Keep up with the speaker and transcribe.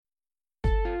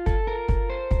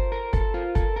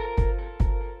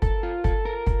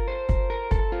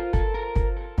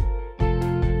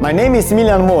My name is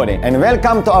Smiljan Mori and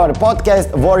welcome to our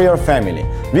podcast Warrior Family.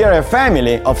 We are a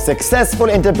family of successful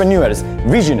entrepreneurs,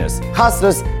 visionaries,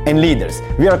 hustlers and leaders.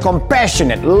 We are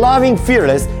compassionate, loving,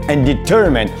 fearless and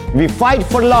determined. We fight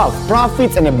for love,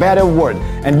 profits and a better world.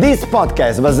 And this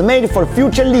podcast was made for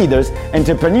future leaders,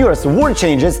 entrepreneurs, world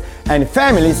changers and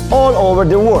families all over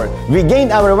the world. We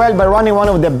gained our wealth by running one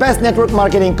of the best network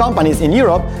marketing companies in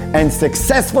Europe and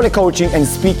successfully coaching and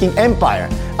speaking empire.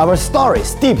 Our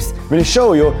stories, tips will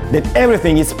show you that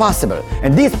everything is possible.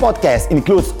 And this podcast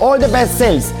includes all the best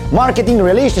sales, marketing,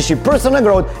 relationship, personal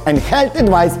growth, and health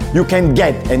advice you can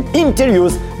get and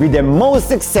interviews with the most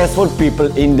successful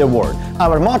people in the world.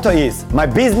 Our motto is, my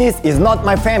business is not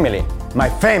my family. My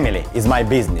family is my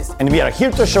business. And we are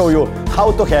here to show you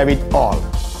how to have it all.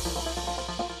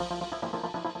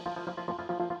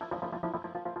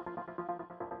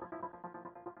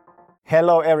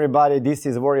 Hello everybody, this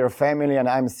is Warrior Family and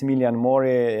I'm Smiljan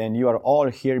Mori and you are all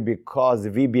here because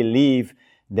we believe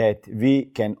that we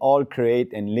can all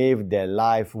create and live the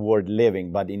life worth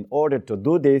living. But in order to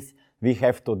do this, we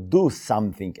have to do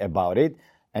something about it.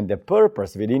 And the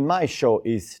purpose within my show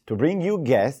is to bring you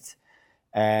guests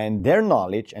and their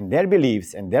knowledge and their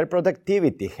beliefs and their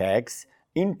productivity hacks,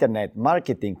 internet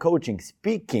marketing, coaching,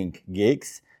 speaking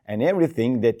gigs, and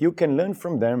everything that you can learn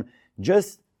from them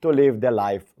just to live the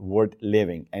life worth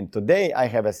living. And today I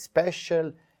have a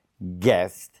special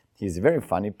guest. He's a very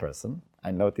funny person,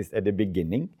 I noticed at the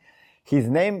beginning. His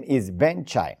name is Ben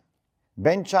Chai.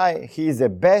 Ben Chai, he is a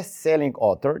best-selling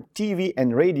author, TV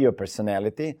and radio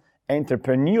personality,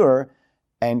 entrepreneur,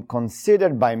 and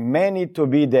considered by many to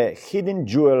be the hidden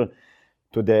jewel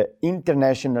to the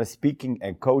international speaking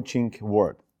and coaching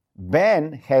world.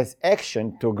 Ben has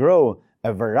action to grow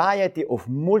a variety of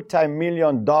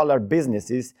multi-million-dollar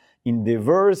businesses in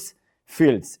diverse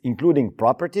fields, including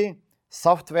property,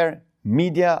 software,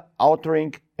 media,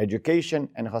 authoring, education,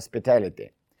 and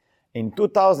hospitality. In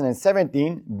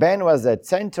 2017, Ben was a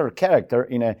central character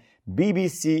in a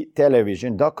BBC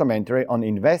television documentary on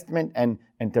investment and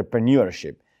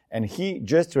entrepreneurship, and he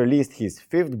just released his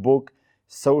fifth book,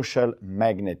 Social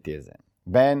Magnetism.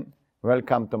 Ben,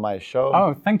 welcome to my show.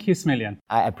 Oh, thank you, Smiljan.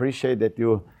 I appreciate that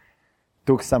you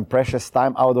took some precious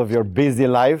time out of your busy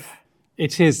life.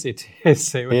 It is.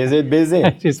 Is it busy?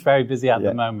 It is very busy at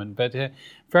the moment, but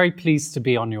very pleased to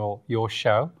be on your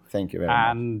show. Thank you very much.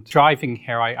 And driving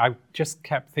here, I just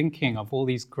kept thinking of all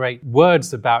these great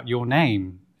words about your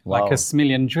name, like a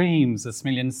Smiljan dreams, a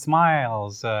Smiljan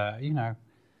smiles, you know.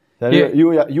 So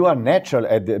you are natural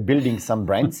at building some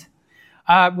brands?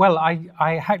 Well, I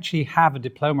actually have a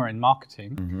diploma in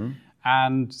marketing.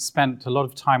 And spent a lot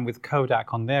of time with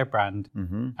Kodak on their brand,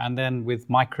 and then with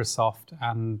Microsoft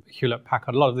and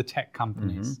Hewlett-Packard, a lot of the tech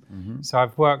companies. So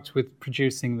I've worked with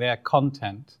producing their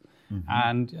content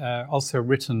and also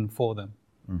written for them.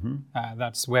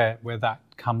 That's where that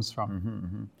comes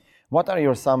from. What are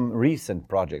your some recent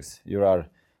projects?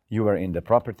 You were in the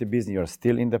property business. You're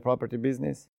still in the property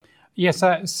business? Yes.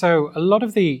 So a lot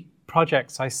of the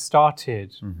projects I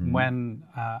started when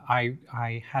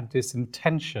I had this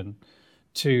intention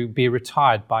to be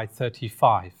retired by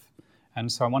 35. And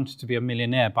so I wanted to be a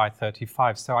millionaire by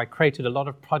 35. So I created a lot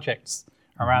of projects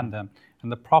around them.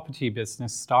 And the property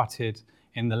business started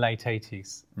in the late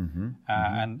 80s.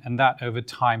 And that over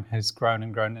time has grown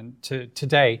and grown. And to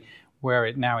today, where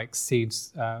it now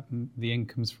exceeds the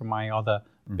incomes from my other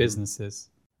businesses.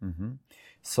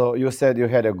 So you said you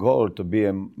had a goal to be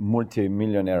a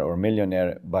multi-millionaire or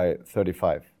millionaire by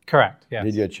 35. Correct, yes.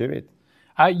 Did you achieve it?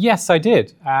 Yes, I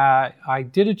did. I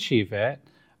did achieve it,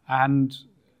 and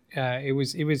it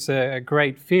was a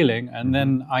great feeling. And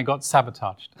then I got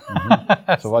sabotaged.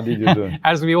 So what did you do?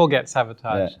 As we all get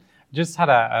sabotaged. Just had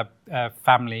a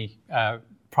family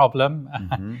problem,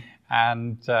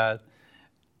 and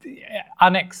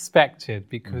unexpected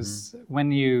because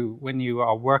when you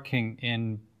are working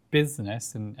in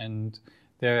business and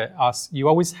you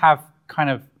always have kind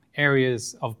of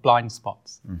areas of blind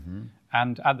spots.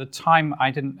 And at the time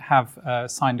I didn't have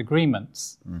signed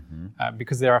agreements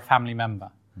because they're a family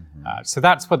member. So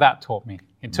that's what that taught me.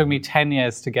 It took me 10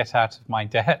 years to get out of my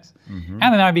debt. And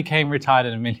then I became retired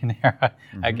and a millionaire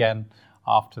again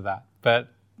after that. But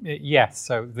yes,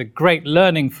 so the great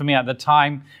learning for me at the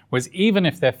time was even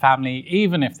if they're family,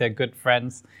 even if they're good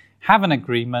friends, have an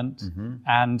agreement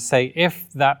and say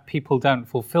if that people don't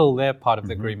fulfill their part of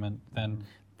the agreement, then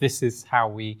this is how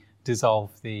we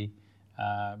dissolve the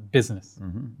business.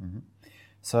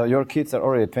 So your kids are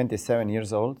already 27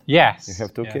 years old? Yes. You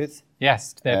have two kids?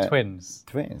 Yes, they're twins.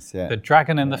 Twins, yeah. The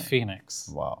dragon and the phoenix.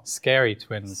 Wow. Scary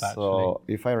twins, actually. So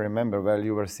if I remember well,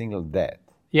 you were single dad.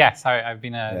 Yes, I've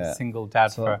been a single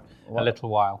dad for a little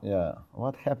while. Yeah.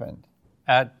 What happened?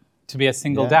 To be a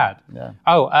single Yeah, dad? yeah.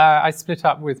 Oh, I split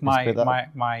up with split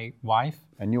up? my wife.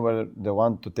 And you were the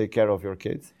one to take care of your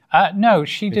kids? No,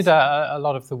 she did a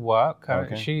lot of the work.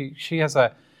 Okay. She has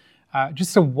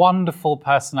just a wonderful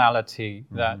personality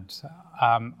that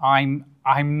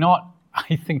I'm not,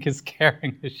 I think, as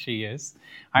caring as she is.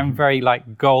 I'm very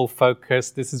like goal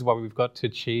focused. This is what we've got to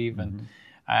achieve,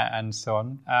 and so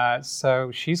on.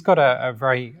 So she's got a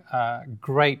very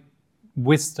great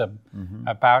wisdom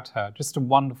about her. Just a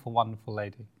wonderful, wonderful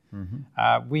lady.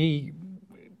 We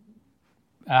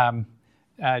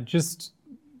just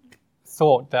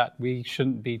thought that we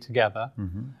shouldn't be together,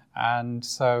 and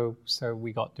so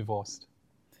we got divorced.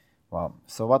 Wow.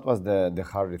 So what was the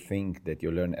hardest thing that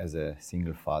you learned as a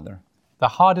single father? The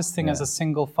hardest thing as a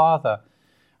single father?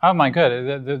 Oh my God,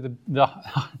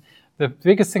 the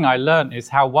biggest thing I learned is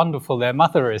how wonderful their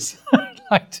mother is. I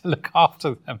like to look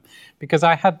after them, because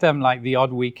I had them like the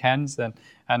odd weekends and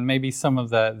maybe some of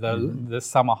the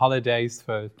summer holidays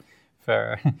for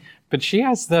but she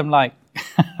has them like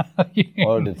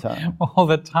all the time. All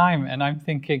the time, and I'm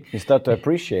thinking you start to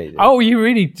appreciate it. Oh, you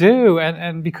really do,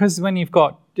 and because when you've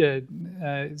got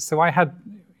so I had,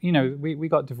 we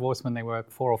got divorced when they were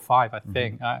 4 or 5, I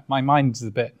think. My mind's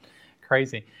a bit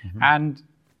crazy, and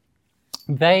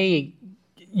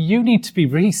you need to be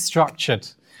really structured.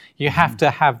 You have to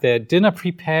have their dinner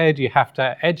prepared. You have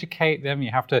to educate them.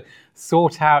 You have to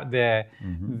sort out their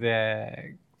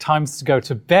times to go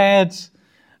to bed,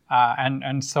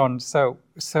 and so on. So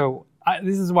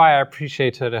this is why I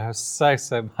appreciated her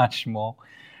so much more.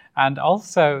 And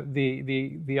also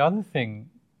the other thing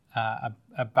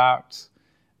about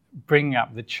bringing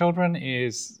up the children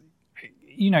is,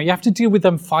 you have to deal with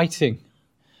them fighting,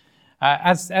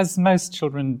 as most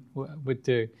children would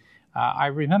do. I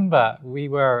remember we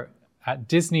were at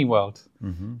Disney World,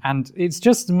 and it's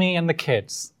just me and the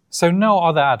kids, so no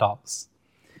other adults.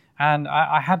 And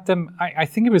I had them, I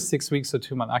think it was 6 weeks or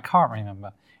 2 months, I can't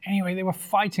remember. Anyway, they were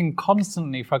fighting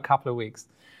constantly for a couple of weeks.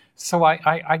 So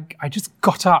I just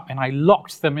got up and I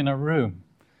locked them in a room.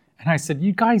 And I said,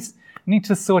 you guys need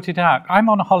to sort it out. I'm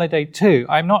on a holiday too.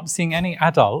 I'm not seeing any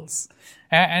adults.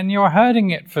 And you're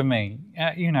hurting it for me,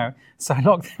 So I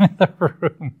locked them in the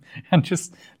room and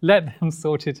just let them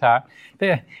sort it out.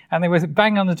 And they were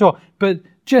banging on the door. But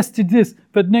Jess did this,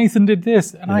 but Nathan did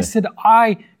this. And I said,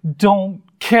 I don't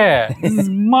care. This is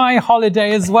my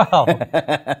holiday as well.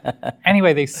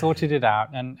 Anyway, they sorted it out.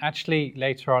 And actually,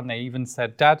 later on, they even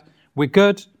said, Dad, we're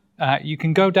good. You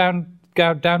can go down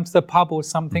to the pub or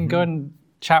something. Go and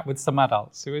chat with some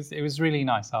adults. It was really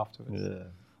nice afterwards. Yeah,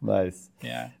 nice.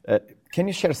 Yeah. Can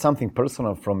you share something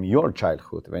personal from your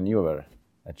childhood when you were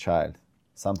a child?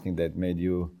 Something that made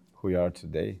you who you are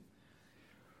today?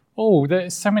 Oh,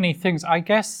 there's so many things. I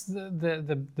guess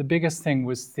the biggest thing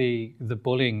was the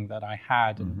bullying that I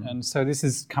had, and so this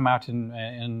has come out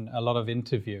in a lot of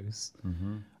interviews.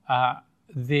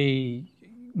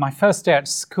 My first day at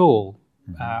school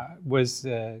was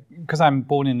because I'm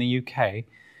born in the UK,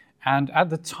 and at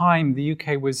the time the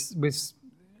UK was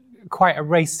quite a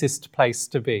racist place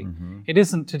to be. It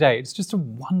isn't today. It's just a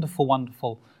wonderful,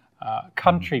 wonderful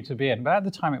country to be in. But at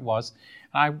the time it was.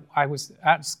 And I was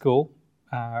at school.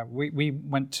 We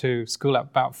went to school at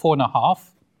about 4.5,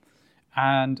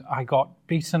 and I got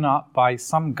beaten up by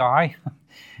some guy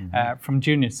from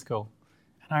junior school.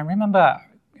 And I remember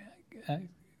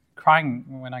crying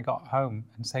when I got home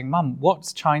and saying, Mum,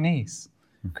 what's Chinese?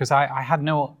 Because I had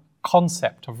no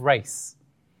concept of race.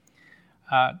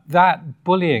 That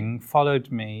bullying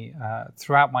followed me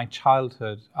throughout my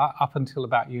childhood up until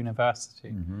about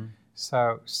university.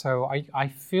 So I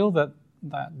feel that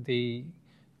the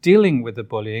dealing with the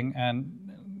bullying, and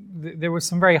there were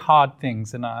some very hard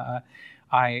things, and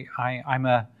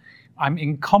I'm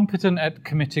incompetent at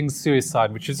committing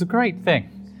suicide, which is a great thing,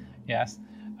 yes.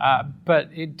 But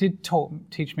it did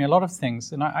teach me a lot of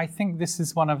things, and I think this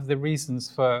is one of the reasons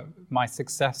for my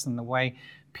success and the way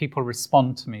people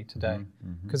respond to me today,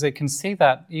 because they can see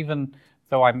that even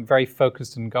though I'm very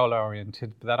focused and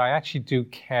goal-oriented, that I actually do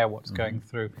care what's going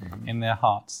through in their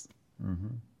hearts.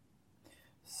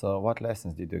 So what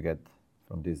lessons did you get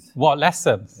from this? What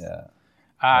lessons? Yeah.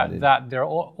 That there are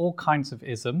all kinds of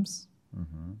isms.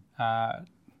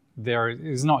 There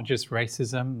is not just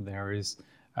racism, there is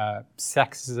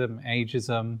sexism,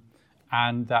 ageism,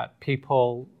 and that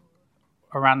people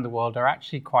around the world are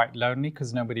actually quite lonely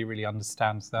because nobody really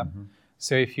understands them.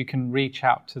 So if you can reach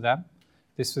out to them,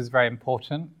 this was very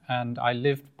important. And I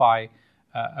lived by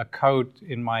a code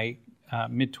in my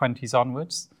mid-20s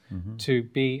onwards to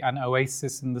be an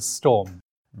oasis in the storm.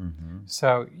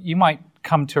 So you might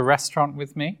come to a restaurant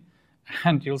with me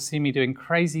and you'll see me doing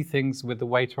crazy things with the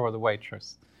waiter or the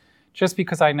waitress. Just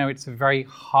because I know it's a very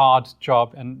hard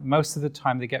job, and most of the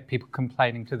time they get people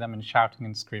complaining to them and shouting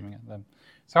and screaming at them.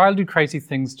 So I'll do crazy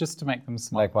things just to make them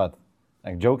smile. Like what?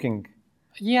 Like joking?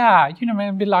 Yeah,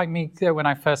 maybe like me when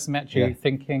I first met you,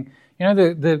 thinking,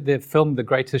 the film The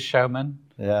Greatest Showman?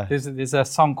 Yeah. There's a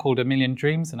song called A Million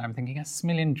Dreams, and I'm thinking, a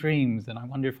million dreams, and I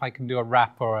wonder if I can do a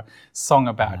rap or a song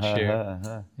about you.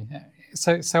 Yeah.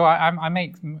 So I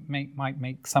might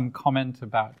make some comment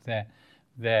about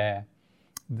their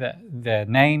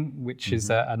name, which is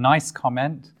a nice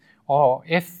comment. Or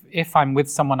if I'm with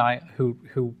someone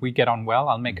who we get on well,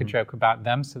 I'll make a joke about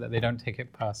them so that they don't take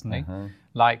it personally.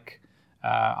 Like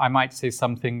I might say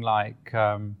something like,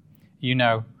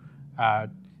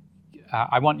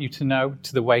 I want you to know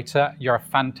to the waiter, you're a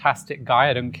fantastic guy.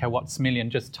 I don't care what Smiljan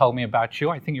just told me about you.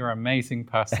 I think you're an amazing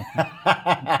person.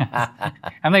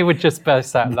 And they would just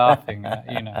burst out laughing,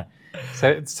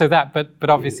 So that, but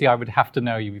obviously I would have to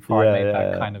know you before I made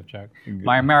that kind of joke.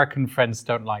 My American friends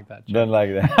don't like that joke. Don't like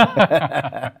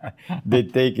that. They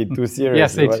take it too seriously.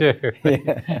 Yes, they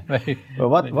do.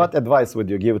 What advice would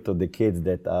you give to the kids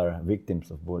that are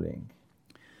victims of bullying?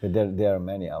 There are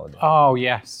many out there. Oh,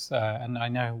 yes. And I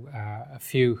know a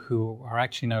few who are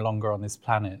actually no longer on this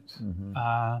planet.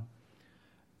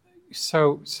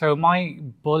 So my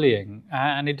bullying,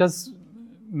 and it does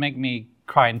make me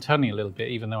cry internally a little bit,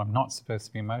 even though I'm not supposed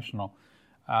to be emotional,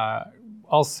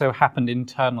 also happened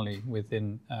internally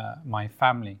within my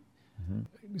family.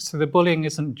 So the bullying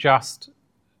isn't just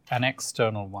an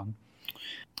external one.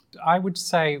 I would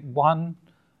say, one,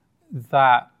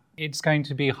 that it's going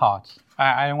to be hard.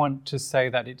 I don't want to say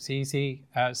that it's easy.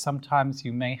 Sometimes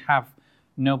you may have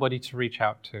nobody to reach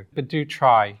out to, but do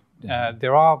try.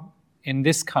 There are, in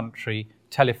this country,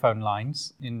 telephone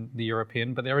lines in the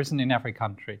European, but there isn't in every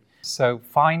country. So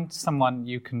find someone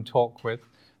you can talk with.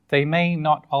 They may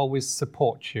not always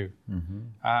support you.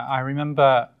 I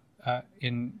remember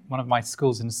in one of my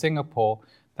schools in Singapore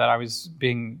that I was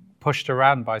being pushed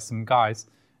around by some guys,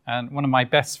 and one of my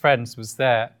best friends was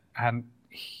there, and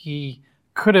he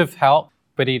could have helped,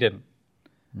 but he didn't.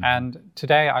 And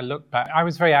today I look back, I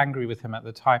was very angry with him at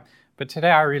the time, but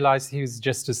today I realized he was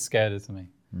just as scared as me.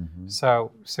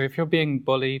 So if you're being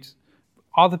bullied,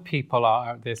 other people are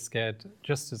out there scared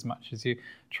just as much as you.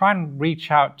 Try and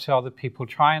reach out to other people.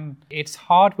 It's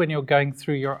hard when you're going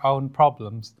through your own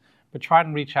problems, but try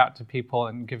and reach out to people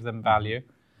and give them value.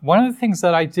 One of the things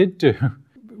that I did do,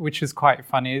 which is quite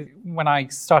funny, when I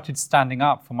started standing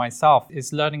up for myself,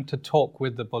 is learning to talk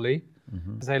with the bully.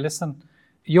 Say, listen,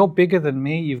 you're bigger than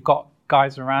me, you've got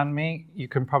guys around me, you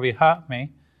can probably hurt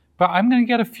me, but I'm going to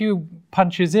get a few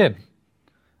punches in.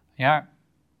 Yeah,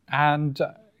 and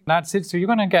that's it. So you're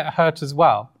going to get hurt as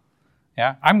well.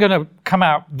 Yeah, I'm going to come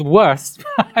out the worst,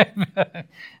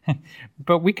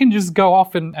 but we can just go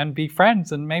off and be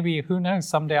friends, and maybe, who knows,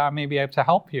 someday I may be able to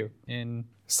help you in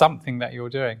something that you're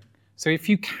doing. So if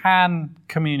you can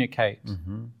communicate,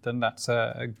 then that's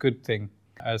a good thing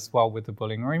as well with the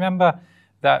bullying. Remember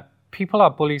that people are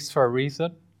bullies for a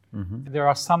reason. There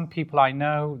are some people I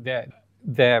know that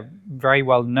they're very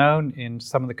well known in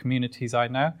some of the communities I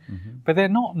know, but they're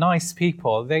not nice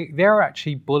people. They're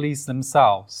actually bullies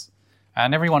themselves.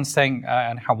 And everyone's saying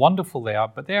and how wonderful they are,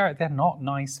 but they're not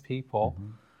nice people.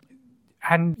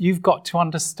 And you've got to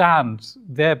understand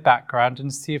their background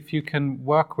and see if you can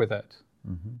work with it.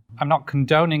 I'm not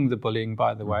condoning the bullying,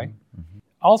 by the way.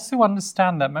 Also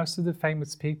understand that most of the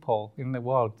famous people in the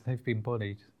world, they've been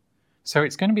bullied. So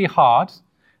it's going to be hard,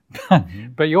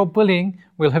 but your bullying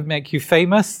will make you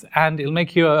famous, and it'll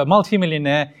make you a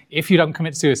multimillionaire if you don't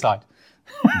commit suicide.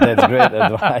 That's great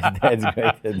advice. That's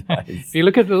great advice. If you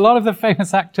look at a lot of the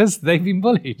famous actors, they've been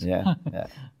bullied. Yeah. If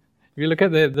you look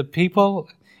at the people,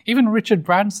 even Richard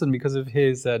Branson, because of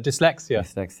his dyslexia.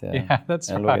 Yeah, that's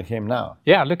and right. Look at him now.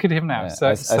 Yeah, look at him now. Yeah.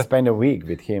 I spent a week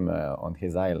with him on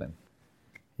his island.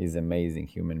 He's an amazing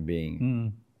human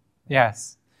being.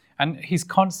 Yes. And he's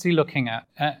constantly looking at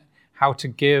how to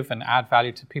give and add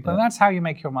value to people. And that's how you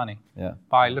make your money,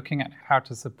 by looking at how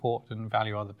to support and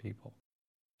value other people.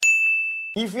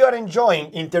 If you are enjoying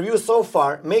interview so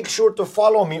far, make sure to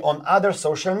follow me on other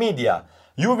social media.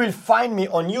 You will find me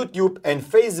on YouTube and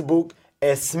Facebook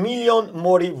as Smiljan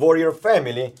Mori Warrior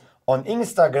Family, on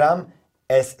Instagram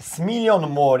as Smiljan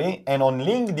Mori, and on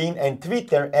LinkedIn and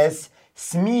Twitter as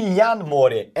Smiljan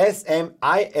Mori,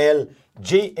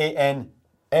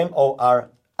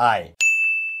 SMILJANMORI.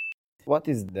 What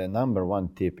is the number one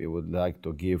tip you would like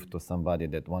to give to somebody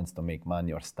that wants to make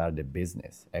money or start a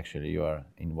business? Actually, you are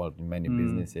involved in many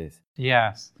businesses.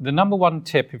 Yes. The number one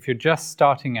tip, if you're just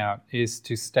starting out, is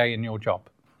to stay in your job.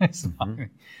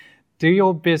 Do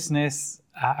your business,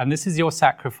 and this is your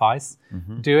sacrifice,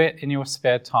 do it in your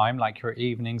spare time, like your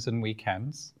evenings and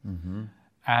weekends,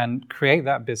 and create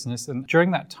that business. And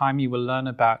during that time, you will learn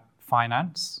about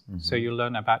finance. So you'll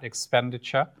learn about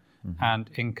expenditure and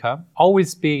income.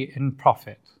 Always be in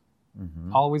profit.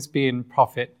 Always be in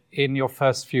profit in your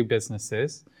first few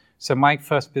businesses. So my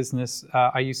first business,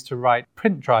 I used to write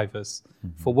print drivers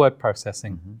for word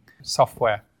processing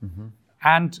software.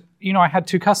 And, you know, I had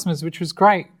 2 customers, which was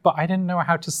great, but I didn't know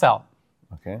how to sell.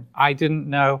 Okay. I didn't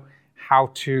know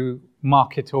how to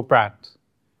market or brand.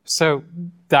 So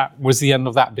that was the end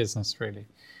of that business, really.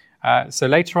 So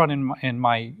later on in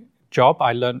my job,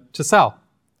 I learned to sell.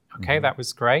 Okay, that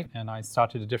was great. And I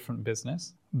started a different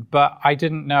business. But I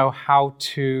didn't know how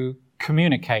to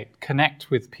communicate, connect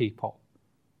with people.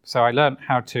 So I learned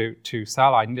how to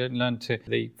sell. I learned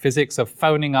the physics of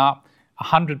phoning up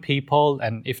 100 people,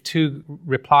 and if 2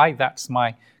 reply, that's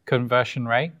my conversion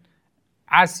rate.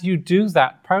 As you do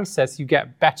that process, you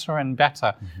get better and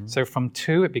better. So from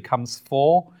 2, it becomes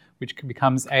 4, which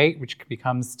becomes 8, which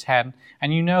becomes 10,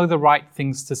 and you know the right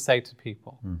things to say to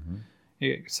people.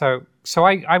 So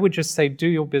I would just say, do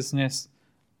your business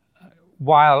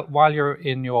while you're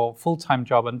in your full-time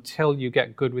job until you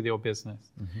get good with your business.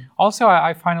 Also,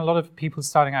 I find a lot of people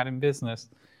starting out in business,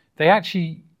 they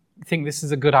actually think this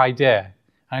is a good idea,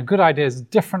 and a good idea is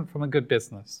different from a good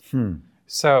business.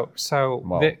 So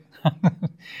Wow.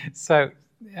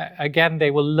 Again,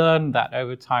 they will learn that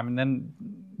over time, and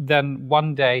then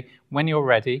one day when you're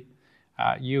ready,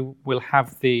 you will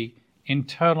have the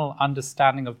internal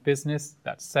understanding of business,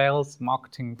 that's sales,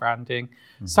 marketing, branding,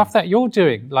 stuff that you're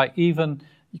doing, like even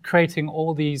creating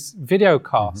all these video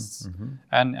casts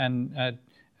and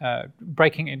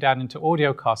breaking it down into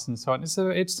audio casts and so on.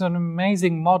 It's an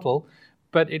amazing model,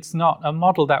 but it's not a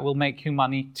model that will make you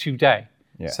money today.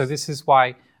 Yes. So this is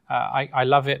why I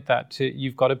love it that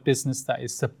you've got a business that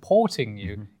is supporting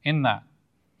you in that.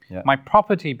 Yeah. My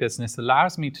property business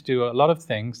allows me to do a lot of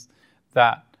things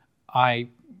that I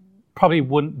probably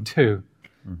wouldn't do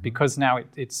because now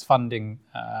it's funding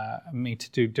me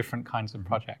to do different kinds of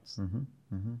projects.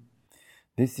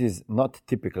 This is not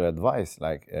typical advice,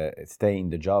 like stay in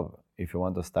the job if you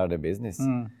want to start a business.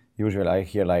 Usually I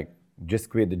hear like, just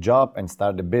quit the job and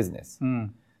start a business.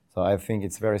 So I think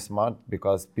it's very smart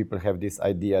because people have this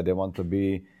idea they want to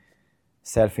be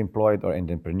self-employed or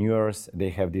entrepreneurs. They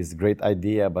have this great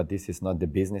idea, but this is not the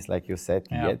business like you said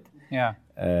yet. Yeah.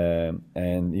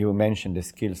 And you mentioned the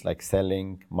skills like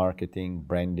selling, marketing,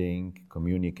 branding,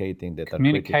 communicating that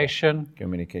Communication. are critical.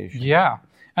 Communication. Yeah.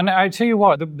 And I tell you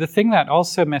what, the thing that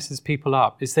also messes people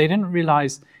up is they didn't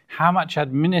realize how much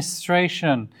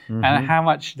administration and how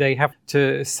much they have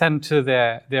to send to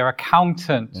their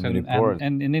accountant.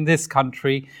 And in this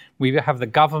country, we have the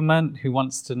government who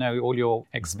wants to know all your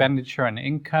expenditure and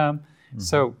income.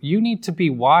 So you need to be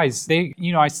wise.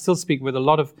 I still speak with a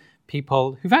lot of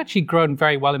people who've actually grown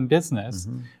very well in business,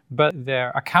 but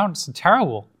their accounts are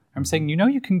terrible. I'm saying,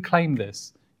 you can claim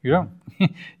this. You don't.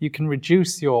 You can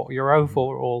reduce your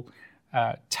overall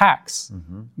tax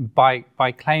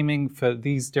by claiming for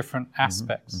these different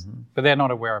aspects, but they're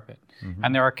not aware of it.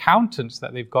 And their accountants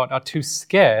that they've got are too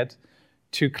scared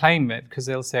to claim it because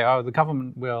they'll say, "Oh, the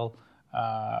government will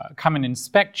come and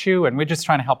inspect you, and we're just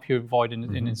trying to help you avoid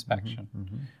an inspection."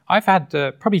 I've had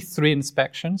probably 3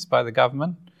 inspections by the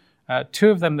government. 2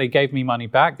 of them, they gave me money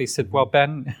back. They said, well,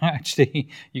 Ben, actually,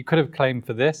 you could have claimed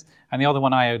for this. And the other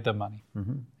one, I owed them money.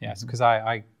 Yes, because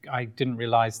I didn't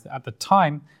realize at the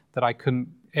time that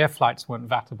air flights weren't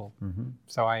VATable.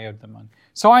 So I owed them money.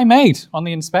 So I made on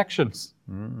the inspections,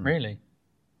 really.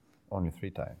 Only 3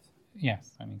 times.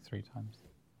 Yes, only 3 times.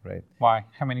 Right. Why?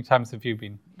 How many times have you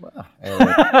been? Well,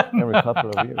 every couple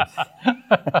of years.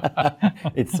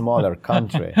 It's smaller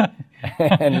country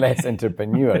and less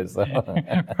entrepreneurs. So.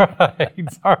 Right.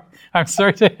 Sorry. I'm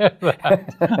sorry to hear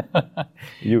that.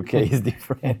 UK is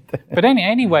different. But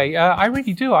anyway, I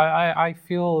really do. I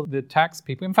feel the tax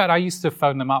people. In fact, I used to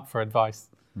phone them up for advice.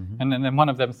 And then one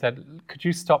of them said, could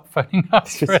you stop phoning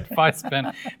us for advice,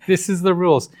 Ben? This is the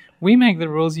rules. We make the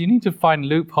rules. You need to find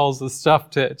loopholes of stuff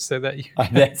so that you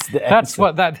can, that's the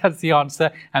answer. That's the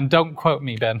answer. And don't quote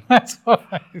me, Ben. That's what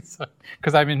I say.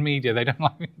 Because I'm in media. They don't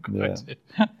like me quoted.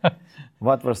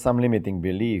 What were some limiting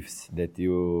beliefs that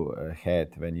you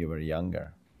had when you were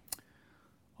younger?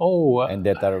 Oh, and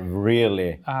that are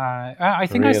really... I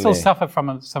think I still suffer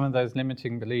from some of those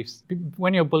limiting beliefs.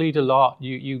 When you're bullied a lot,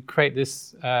 you create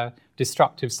this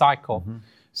destructive cycle.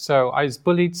 So I was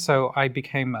bullied, so I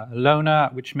became a loner,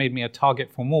 which made me a target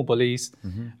for more bullies.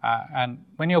 And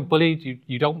when you're bullied,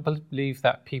 you don't believe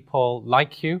that people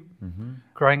like you.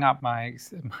 Growing up, my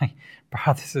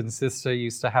brothers and sister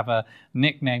used to have a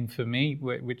nickname for me,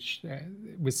 which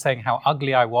was saying how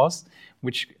ugly I was,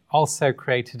 which also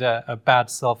created a bad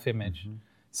self-image.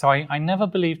 So I never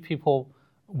believed people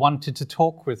wanted to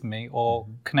talk with me or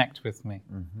connect with me.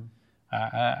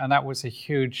 And that was a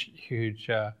huge, huge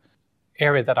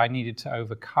area that I needed to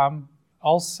overcome.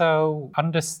 Also,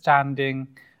 understanding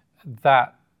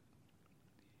that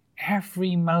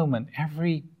every moment,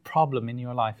 every problem in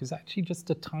your life is actually just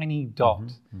a tiny dot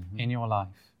in your life.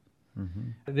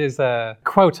 There's a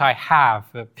quote I have,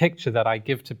 a picture that I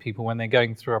give to people when they're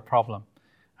going through a problem.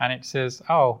 And it says,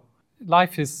 oh,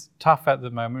 life is tough at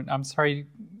the moment. I'm sorry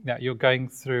that you're going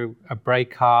through a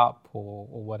breakup or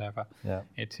whatever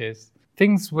it is.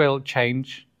 Things will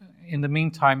change. In the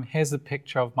meantime, here's a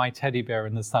picture of my teddy bear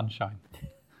in the sunshine.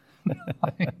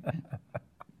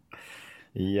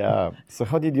 Yeah. So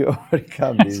how did you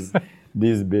overcome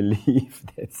this belief?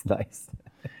 That's nice.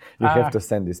 You have to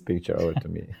send this picture over to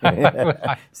me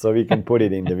so we can put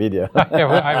it in the video.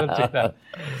 I will do that.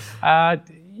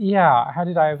 How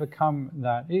did I overcome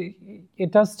that?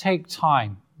 It does take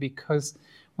time, because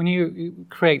when you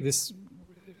create this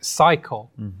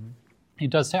cycle, it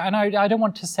does. And I don't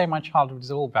want to say my childhood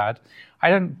was all bad. I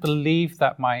don't believe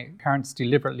that my parents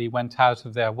deliberately went out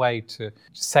of their way to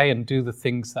say and do the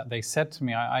things that they said to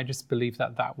me. I just believe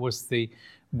that that was the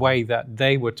way that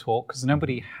they were taught, because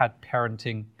nobody had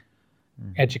parenting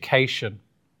education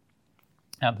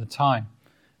at the time.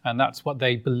 And that's what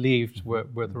they believed were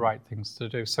the right things to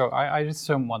do. So I just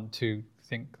don't want to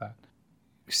think that.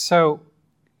 So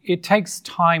it takes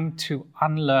time to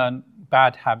unlearn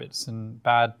bad habits and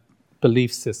bad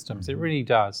belief systems. It really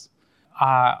does.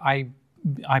 I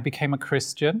became a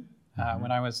Christian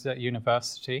when I was at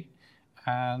university,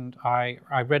 and I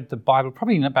read the Bible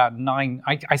probably in about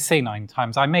I say 9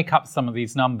 times. I make up some of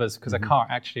these numbers because I can't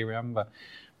actually remember.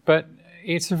 But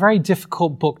it's a very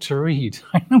difficult book to read.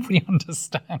 I don't really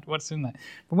understand what's in there.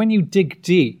 But when you dig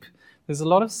deep, there's a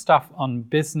lot of stuff on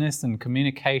business and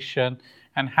communication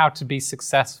and how to be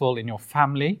successful in your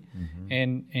family,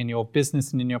 in your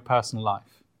business and in your personal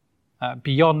life,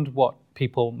 beyond what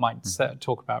people might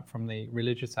talk about from the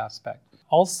religious aspect.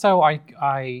 Also,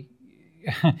 I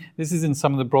this is in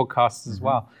some of the broadcasts as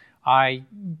well, I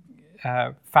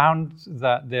found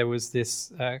that there was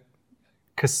this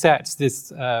cassettes,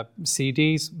 this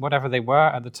CDs, whatever they were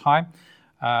at the time,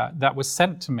 that was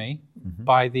sent to me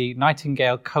by the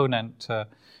Nightingale Conant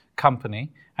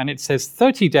company, and it says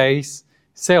 30 days,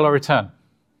 sale or return.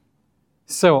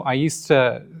 So I used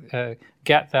to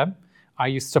get them. I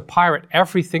used to pirate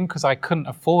everything because I couldn't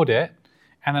afford it,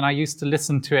 and then I used to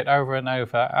listen to it over and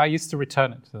over. I used to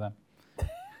return it to them,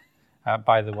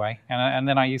 by the way, and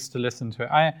then I used to listen to it.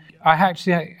 I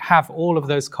actually have all of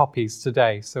those copies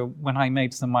today. So when I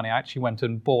made some money, I actually went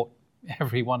and bought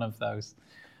every one of those.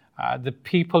 The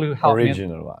people who helped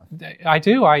Original one. I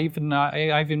do. I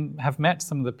even have met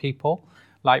some of the people,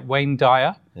 like Wayne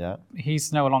Dyer. Yeah.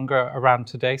 He's no longer around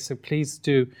today, so please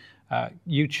do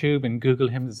YouTube and Google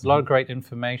him. There's a lot of great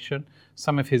information.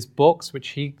 Some of his books, which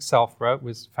he self-wrote,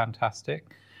 was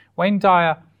fantastic. Wayne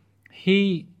Dyer,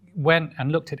 he went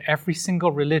and looked at every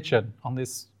single religion on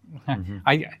this.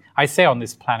 I say on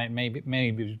this planet,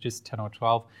 maybe just 10 or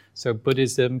 12. So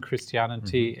Buddhism,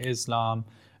 Christianity, Islam,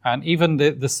 and even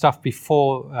the stuff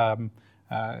before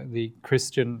the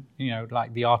Christian,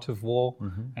 like the Art of War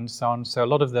and so on. So a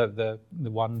lot of the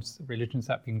religions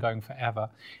that have been going forever.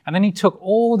 And then he took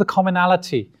all the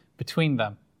commonality between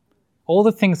them, all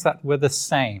the things that were the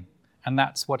same, and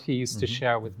that's what he used to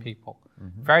share with people.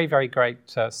 Very, very great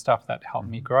stuff that helped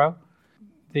me grow.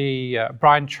 The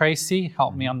Brian Tracy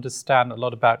helped me understand a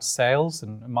lot about sales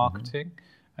and marketing.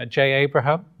 Jay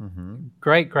Abraham,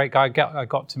 great guy. I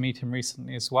got to meet him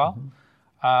recently as well.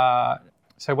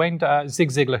 So Wayne, Zig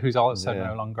Ziglar, who's also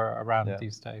no longer around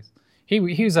these days. He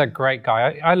was a great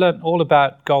guy. I learned all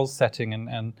about goal setting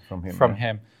and from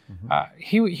him.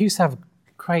 He used to have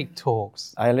great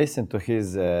talks. I listened to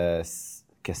his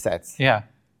cassettes. Yeah.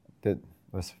 That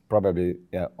was probably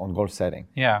on goal setting.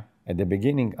 Yeah. At the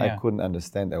beginning, I couldn't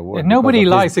understand a word. Nobody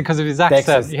likes it because of his accent.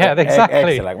 Texas, yeah,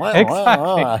 exactly. Like,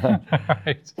 exactly.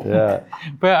 Right. Yeah.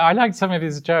 But I liked some of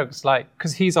his jokes, like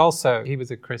because he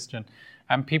was a Christian,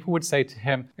 And people would say to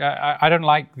him, I don't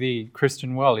like the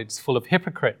Christian world. It's full of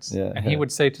hypocrites. Yeah, and he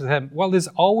would say to them, well, there's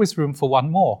always room for one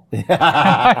more.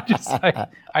 I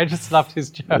just loved his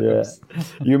jokes. Yeah.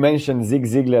 You mentioned Zig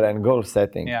Ziglar and goal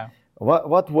setting. Yeah.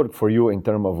 What worked for you in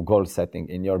terms of goal setting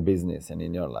in your business and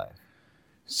in your life?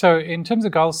 So in terms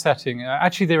of goal setting,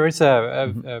 actually there is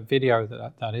a video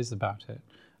that is about it,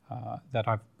 that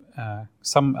I've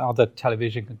some other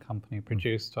television company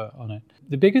produced on it.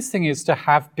 The biggest thing is to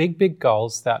have big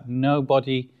goals that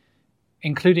nobody,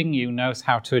 including you, knows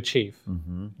how to achieve.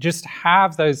 Just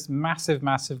have those massive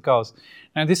goals.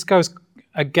 Now this goes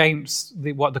against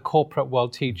what the corporate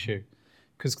world teach you,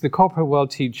 because the corporate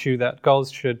world teach you that goals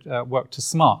should work to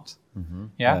SMART.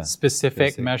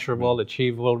 Specific, measurable,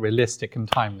 achievable, realistic, and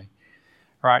timely.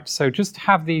 Right. So just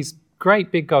have these great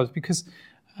big goals, because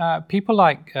people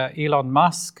like Elon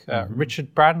Musk,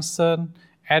 Richard Branson,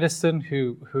 Edison,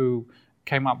 who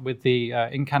came up with the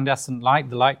incandescent light,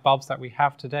 the light bulbs that we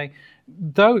have today,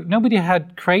 though nobody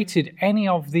had created any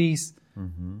of these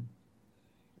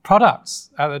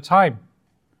products at the time.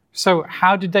 So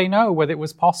how did they know whether it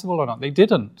was possible or not? They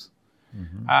didn't.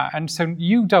 And so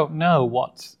you don't know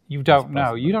what you don't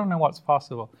know. You don't know what's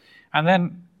possible. And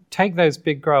then take those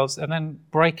big goals and then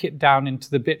break it down into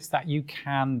the bits that you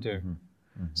can do.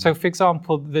 So, for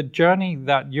example, the journey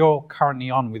that you're currently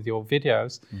on with your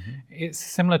videos, it's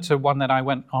similar to one that I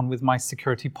went on with my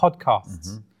security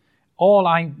podcasts. All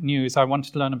I knew is I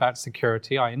wanted to learn about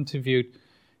security. I interviewed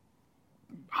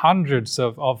hundreds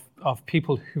of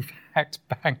people who've hacked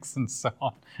banks and so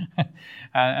on,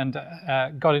 and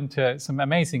got into some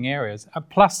amazing areas,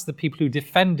 plus the people who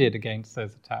defended against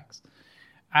those attacks.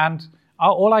 And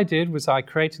all I did was I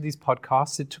created these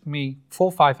podcasts. It took me 4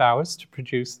 or 5 hours to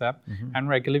produce them and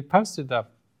regularly posted them.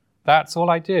 That's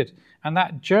all I did. And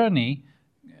that journey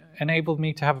enabled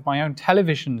me to have my own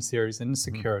television series in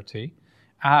security,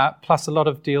 plus a lot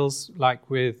of deals like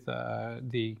with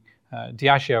the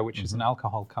Diageo, which is an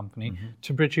alcohol company,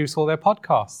 to produce all their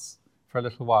podcasts for a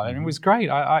little while. And it was great.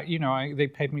 They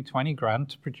paid me 20 grand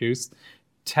to produce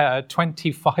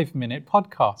 25-minute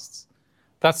podcasts.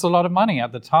 That's a lot of money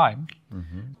at the time.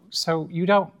 So you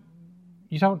don't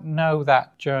know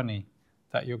that journey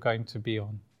that you're going to be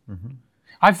on.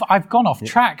 I've gone off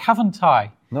track, haven't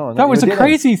I? No, that was a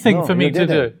crazy thing for me to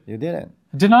do. You didn't.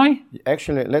 Didn't I?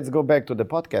 Actually, let's go back to the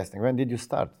podcasting. When did you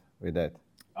start with that?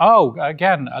 Oh,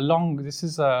 again, this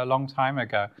is a long time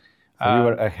ago. So you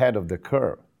were ahead of the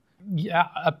curve. Yeah,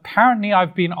 apparently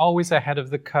I've been always ahead of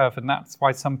the curve, and that's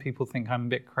why some people think I'm a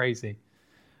bit crazy.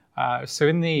 So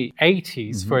in the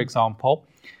 80s, for example,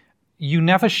 you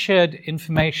never shared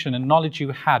information and knowledge you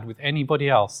had with anybody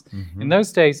else. In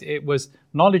those days, it was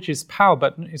knowledge is power,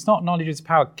 but it's not knowledge is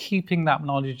power. Keeping that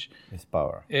knowledge is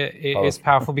power. Is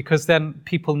powerful, because then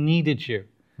people needed you.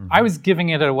 I was giving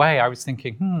it away. I was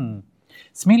thinking,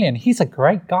 Smilian, he's a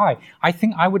great guy. I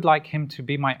think I would like him to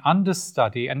be my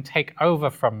understudy and take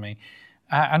over from me.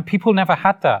 And people never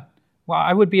had that. Well,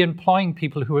 I would be employing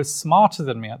people who were smarter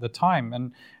than me at the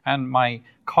time. And my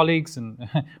colleagues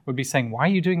would be saying, why are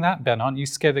you doing that, Ben? Aren't you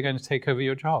scared they're going to take over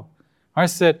your job? I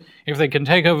said, if they can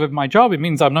take over my job, it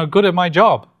means I'm no good at my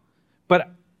job. But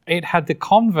it had the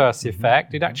converse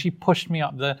effect. It actually pushed me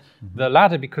up the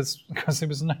ladder because there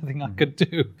was nothing I could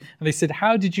do. And they said,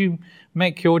 how did you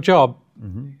make your job?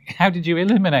 How did you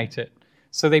eliminate it?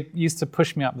 So they used to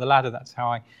push me up the ladder. That's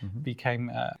how I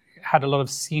became, had a lot of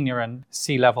senior and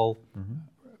C-level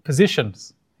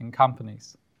positions in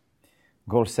companies.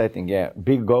 Goal setting, yeah.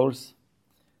 Big goals.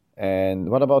 And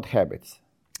what about habits?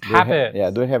 Habits?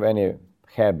 Do you have any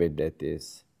habit that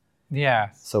is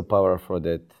so powerful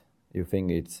that you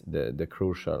think it's the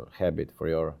crucial habit for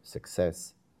your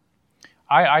success?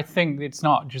 I think it's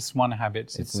not just one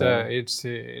habit. It's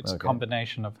a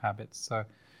combination of habits.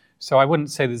 So I wouldn't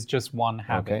say there's just one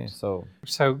habit. Okay,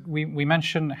 so we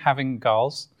mentioned having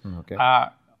goals. Okay.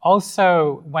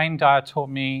 Also, Wayne Dyer taught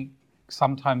me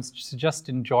sometimes to just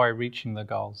enjoy reaching the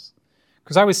goals,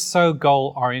 because I was so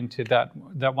goal oriented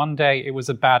that one day it was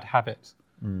a bad habit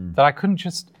that I couldn't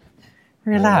just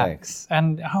relax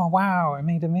and oh wow, I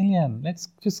made $1 million. Let's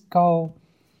just go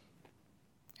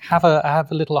have a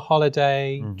little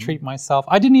holiday, treat myself.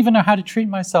 I didn't even know how to treat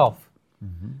myself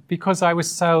because I was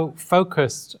so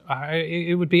focused.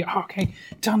 It would be okay,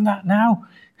 done that now.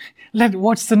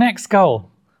 What's the next goal?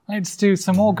 Let's do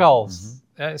some more goals.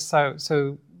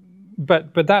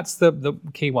 But that's the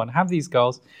key one. Have these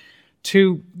goals.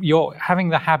 2, you're having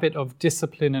the habit of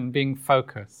discipline and being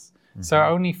focused. So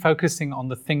only focusing on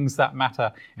the things that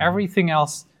matter. Everything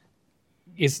else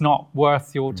is not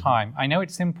worth your time. I know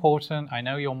it's important. I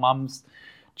know your mum's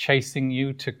chasing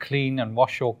you to clean and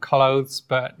wash your clothes,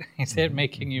 but is it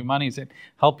making you money? Is it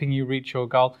helping you reach your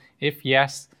goal? If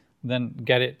yes, then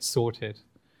get it sorted.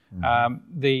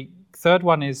 The third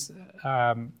one is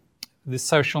the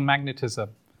social magnetism.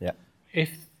 Yeah.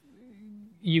 If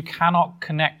you cannot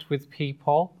connect with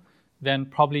people, then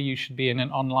probably you should be in an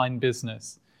online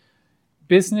business.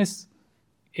 Business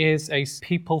is a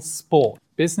people sport.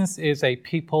 Business is a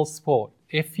people sport.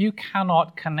 If you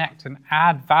cannot connect and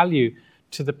add value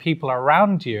to the people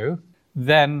around you,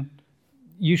 then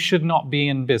you should not be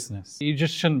in business. You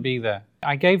just shouldn't be there.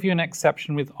 I gave you an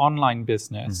exception with online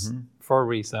business for a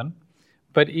reason,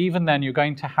 but even then you're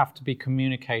going to have to be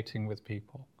communicating with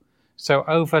people. So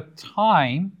over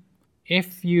time,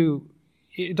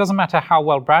 it doesn't matter how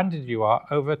well branded you are,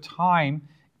 over time,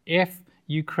 if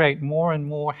you create more and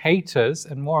more haters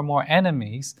and more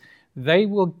enemies, they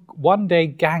will one day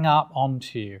gang up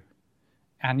onto you.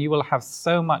 And you will have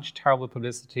so much terrible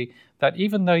publicity that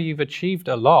even though you've achieved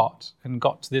a lot and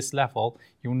got to this level,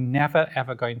 you're never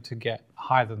ever going to get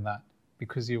higher than that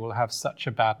because you will have such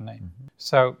a bad name.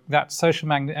 So that's social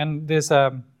magnet. And there's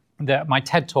my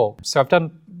TED Talk. So I've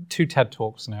done 2 TED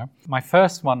Talks now. My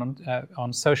first one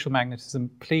on social magnetism.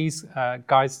 Please,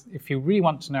 guys, if you really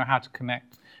want to know how to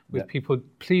connect with people,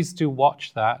 please do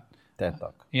watch that. TED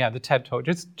Talk. Yeah, the TED Talk.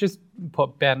 Just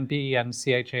put Ben,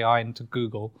 BENCHAI into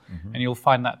Google and you'll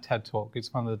find that TED Talk.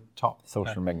 It's one of the top.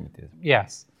 Social magnetism.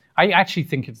 Yes. I actually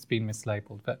think it's been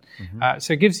mislabeled. But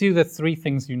so it gives you the 3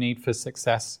 things you need for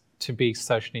success to be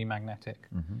socially magnetic.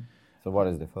 So what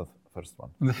is the first one?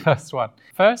 The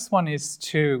first one is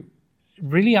to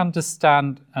really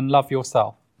understand and love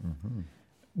yourself.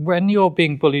 When you're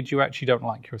being bullied, you actually don't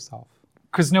like yourself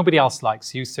because nobody else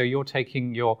likes you. So you're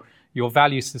taking your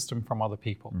value system from other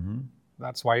people.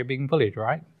 That's why you're being bullied,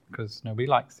 right? Because nobody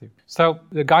likes you. So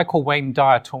the guy called Wayne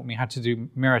Dyer taught me how to do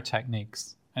mirror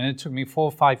techniques. And it took me 4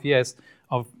 or 5 years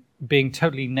of being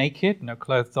totally naked, no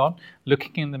clothes on,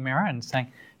 looking in the mirror and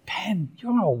saying, Ben,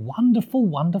 you're a wonderful,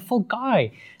 wonderful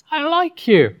guy. I like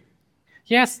you.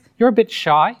 Yes, you're a bit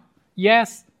shy.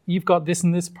 Yes, you've got this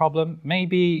and this problem.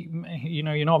 Maybe,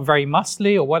 you're not very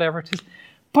muscly or whatever it is.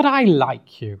 But I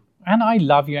like you. And I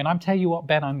love you. And I'm telling you what,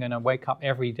 Ben, I'm going to wake up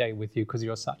every day with you because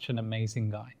you're such an amazing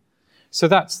guy. So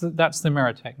that's the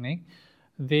mirror technique.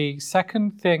 The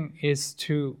second thing is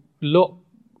to look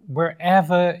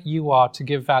wherever you are to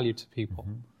give value to people.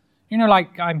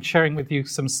 Like I'm sharing with you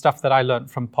some stuff that I learned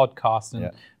from podcasts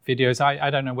and videos. I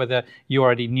don't know whether you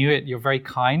already knew it. You're very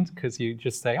kind because you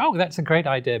just say, oh, that's a great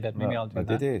idea, Ben. Maybe I'll do that.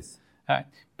 But it is.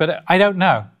 But I don't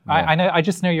know. Yeah. I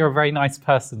just know you're a very nice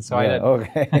person. So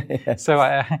So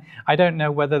I don't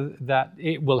know whether that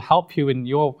it will help you in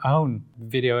your own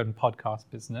video and podcast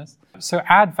business. So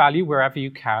add value wherever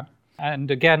you can. And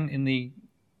again, in the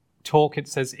talk, it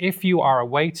says if you are a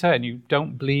waiter and you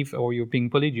don't believe or you're being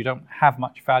bullied, you don't have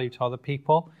much value to other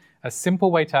people, a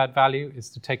simple way to add value is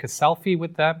to take a selfie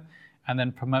with them and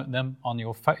then promote them on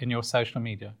in your social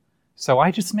media. So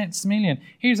I just met Smilian.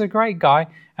 He's a great guy,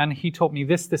 and he taught me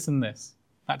this, this, and this.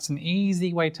 That's an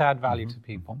easy way to add value to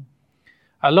people.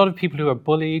 A lot of people who are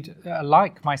bullied,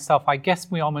 like myself, I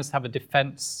guess we almost have a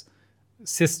defense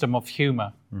system of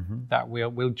humor that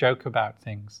we'll joke about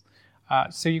things.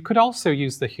 So you could also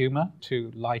use the humor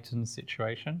to lighten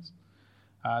situations.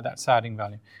 That's adding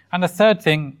value. And the third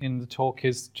thing in the talk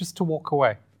is just to walk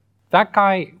away. That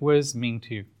guy was mean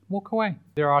to you. Walk away.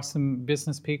 There are some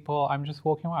business people, I'm just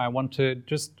walking away. I want to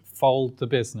just fold the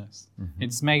business.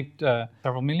 It's made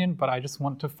several million, but I just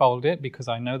want to fold it because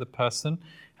I know the person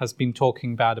has been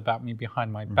talking bad about me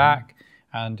behind my back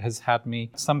and has had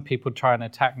some people try and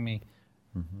attack me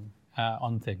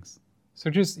on things. So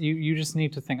you just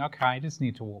need to think, okay, I just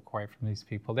need to walk away from these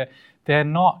people. They're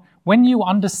not, when you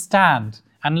understand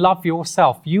and love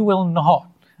yourself, you will not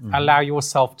allow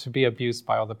yourself to be abused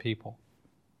by other people.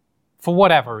 For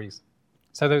whatever reason.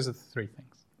 So those are the 3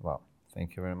 things. Wow,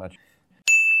 thank you very much.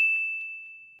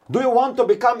 Do you want to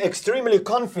become extremely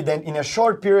confident in a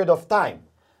short period of time?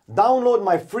 Download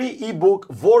my free ebook,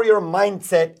 Warrior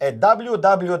Mindset, at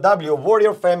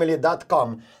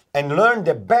www.warriorfamily.com and learn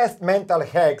the best mental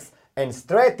hacks and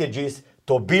strategies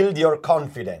to build your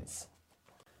confidence.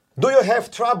 Do you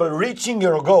have trouble reaching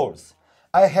your goals?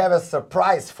 I have a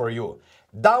surprise for you.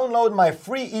 Download my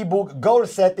free ebook, Goal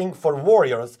Setting for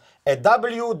Warriors, at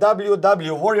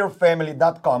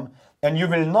www.warriorfamily.com, and you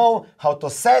will know how to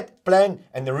set, plan,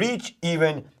 and reach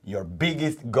even your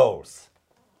biggest goals.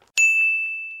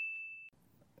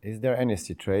 Is there any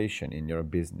situation in your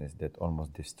business that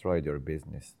almost destroyed your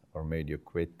business or made you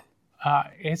quit?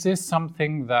 Is this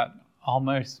something that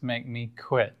almost made me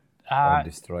quit? or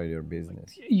destroy your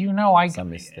business? You know, Some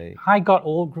mistake. I got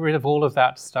rid of all of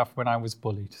that stuff when I was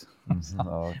bullied.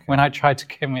 Okay. When I tried to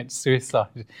commit suicide.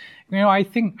 You know, I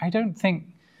don't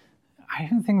think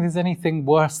there's anything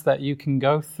worse that you can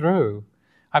go through.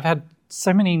 I've had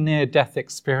so many near-death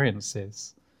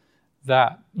experiences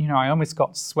that, you know, I almost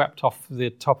got swept off the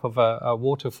top of a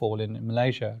waterfall in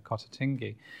Malaysia, Kota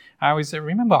Tinggi. I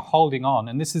remember holding on,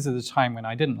 and this is at the time when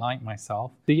I didn't like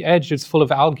myself. The edge was full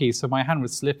of algae, so my hand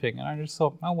was slipping, and I just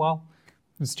thought, oh, well,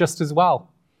 it's just as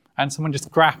well. And someone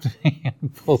just grabbed me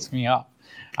and pulled me up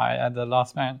at the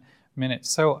last minute.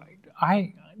 So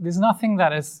there's nothing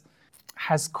that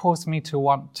has caused me to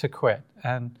want to quit.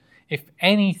 And if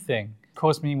anything,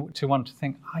 caused me to want to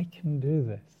think, I can do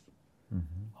this.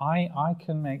 I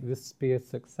can make this be a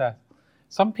success.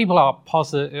 Some people are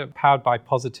powered by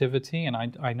positivity, and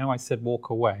I know I said walk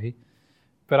away,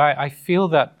 but I feel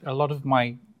that a lot of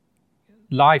my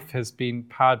life has been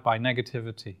powered by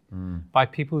negativity, by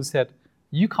people who said,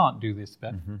 you can't do this,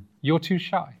 Ben. You're too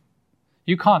shy.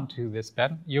 You can't do this,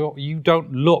 Ben. You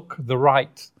don't look the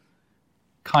right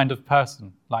kind of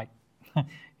person. Like,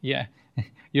 yeah,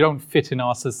 you don't fit in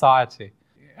our society.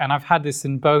 And I've had this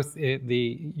in both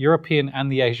the European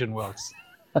and the Asian worlds.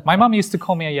 My mum used to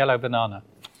call me a yellow banana.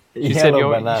 She said,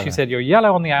 you're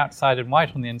yellow on the outside and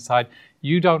white on the inside.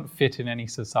 You don't fit in any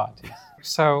society.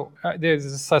 So there's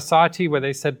a society where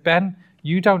they said, Ben,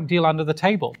 you don't deal under the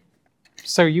table.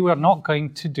 So you are not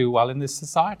going to do well in this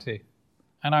society.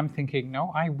 And I'm thinking,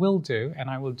 no, I will do, and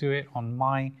I will do it on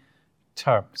my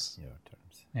terms. Your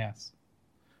terms. Yes.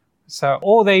 So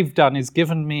all they've done is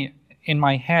given me in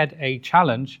my head a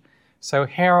challenge. So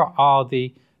here are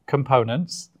the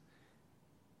components.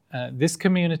 This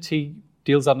community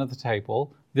deals under the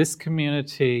table. This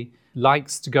community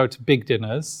likes to go to big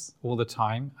dinners all the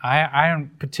time. I don't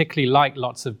particularly like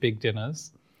lots of big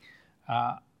dinners.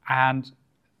 And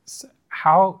so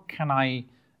how can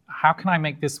I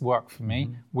make this work for me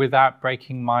without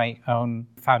breaking my own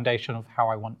foundation of how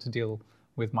I want to deal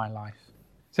with my life?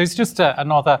 So it's just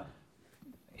another,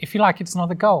 if you like, it's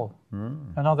another goal,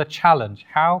 another challenge.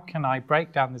 How can I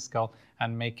break down this goal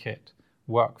and make it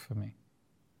work for me?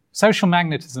 Social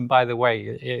magnetism, by the way,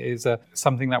 is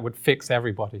something that would fix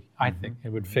everybody, I think. It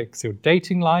would fix your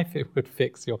dating life. It would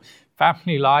fix your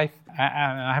family life.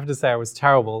 And I have to say I was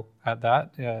terrible at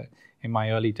that in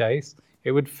my early days.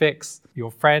 It would fix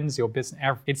your friends, your business.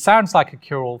 It sounds like a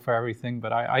cure-all for everything,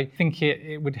 but I think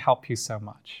it would help you so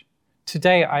much.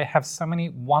 Today, I have so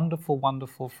many wonderful,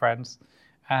 wonderful friends.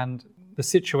 And the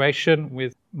situation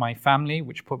with my family,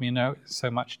 which put me in so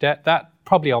much debt, that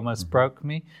probably almost broke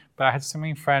me. But I had so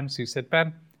many friends who said,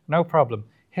 Ben, no problem.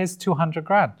 Here's 200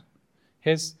 grand.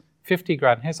 Here's 50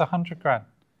 grand. Here's 100 grand.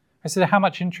 I said, how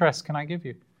much interest can I give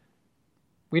you?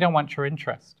 We don't want your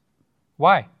interest.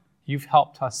 Why? You've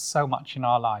helped us so much in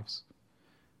our lives.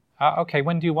 Okay,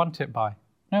 when do you want it by?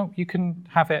 No, you can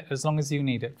have it as long as you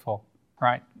need it for,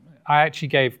 right? I actually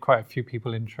gave quite a few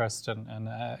people interest and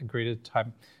agreed at the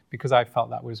time because I felt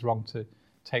that was wrong to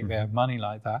take their money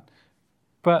like that.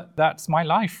 But that's my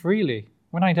life, really.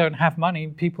 When I don't have money,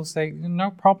 people say,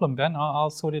 no problem, Ben, I'll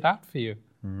sort it out for you.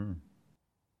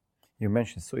 You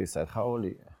mentioned suicide. How old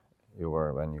you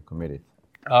were when you committed?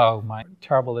 Oh, my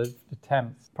terrible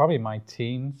attempts. Probably my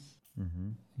teens.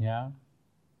 Yeah.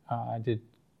 I did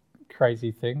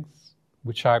crazy things,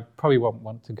 which I probably won't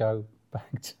want to go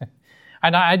back to.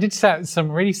 And I did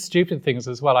some really stupid things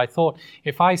as well. I thought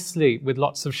if I sleep with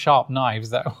lots of sharp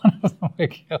knives, that one of them would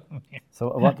kill me. So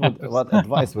what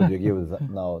advice would you give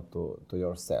now to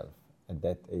yourself at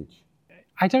that age?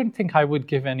 I don't think I would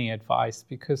give any advice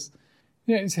because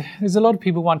there's a lot of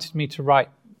people wanted me to write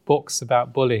books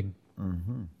about bullying.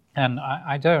 And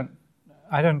I don't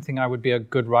think I would be a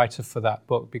good writer for that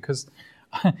book because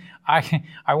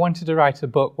I wanted to write a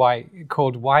book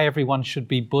called Why Everyone Should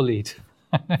Be Bullied.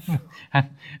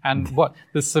 and what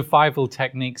the survival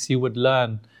techniques you would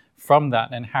learn from that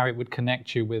and how it would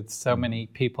connect you with so many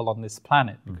people on this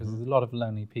planet because there's a lot of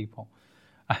lonely people.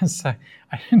 And so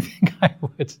I don't think I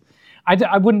would.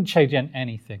 I wouldn't change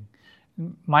anything.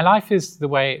 My life is the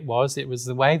way it was. It was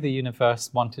the way the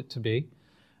universe wanted it to be.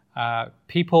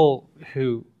 People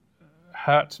who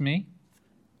hurt me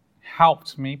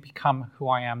helped me become who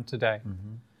I am today.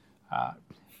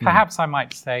 Perhaps I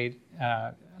might say,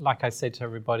 like I said to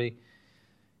everybody,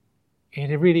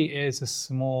 it really is a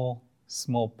small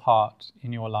part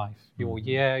in your life. Your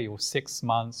year, your 6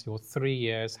 months, your 3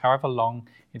 years, however long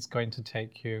it's going to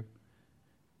take you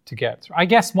to get through. I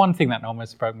guess one thing that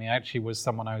almost broke me actually was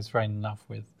someone I was very in love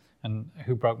with and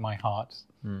who broke my heart.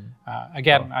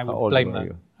 Again, I would old blame were them.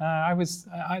 you?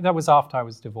 That was after I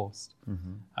was divorced.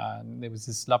 There was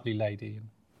this lovely lady.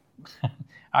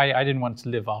 I didn't want to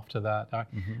live after that,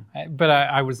 but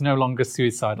I was no longer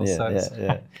suicidal.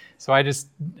 So I just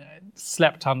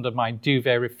slept under my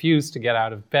duvet, refused to get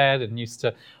out of bed, and used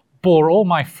to bore all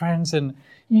my friends and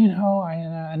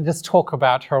and just talk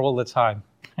about her all the time.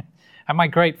 And my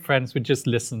great friends would just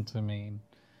listen to me and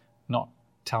not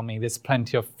tell me there's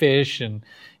plenty of fish and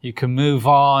you can move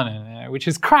on, and which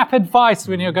is crap advice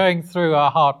when you're going through a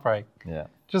heartbreak. Yeah.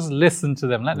 Just listen to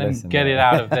them, let them get it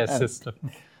out of their system.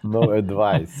 No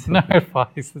advice. No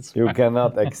advice. You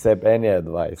cannot accept any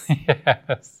advice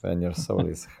Yes. when your soul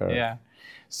is hurt. Yeah.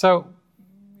 So,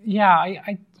 yeah,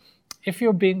 I if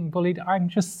you're being bullied, I'm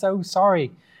just so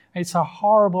sorry. It's a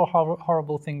horrible,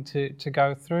 horrible thing to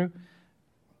go through.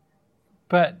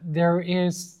 But there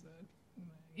is,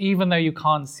 even though you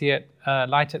can't see it,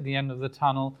 light at the end of the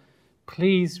tunnel,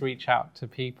 please reach out to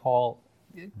people.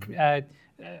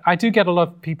 I do get a lot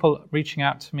of people reaching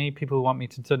out to me, people who want me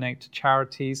to donate to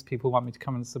charities, people who want me to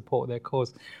come and support their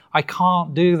cause. I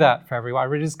can't do that for everyone. I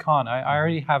really just can't. I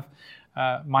already have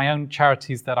my own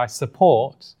charities that I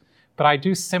support, but I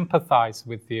do sympathize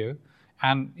with you.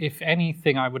 And if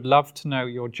anything, I would love to know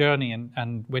your journey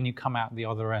and when you come out the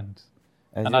other end.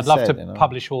 And I'd love to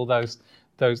publish all those,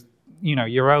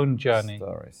 your own journey.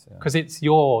 Stories, because it's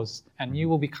yours, and you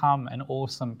will become an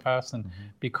awesome person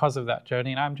because of that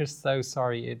journey. And I'm just so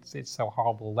sorry it's so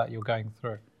horrible that you're going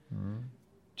through.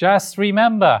 Just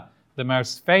remember, the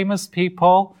most famous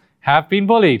people have been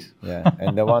bullied. Yeah,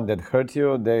 and the one that hurt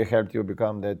you, they helped you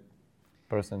become that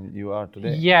person you are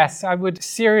today. Yes, I would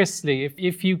seriously,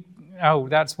 if you,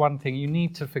 that's one thing, you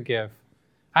need to forgive.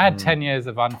 I had 10 years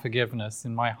of unforgiveness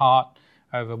in my heart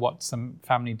over what some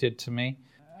family did to me.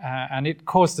 And it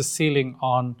caused a ceiling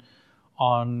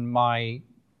on my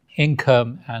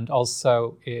income, and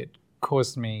also it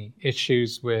caused me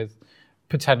issues with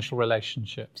potential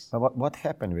relationships. But what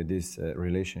happened with this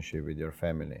relationship with your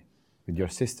family, with your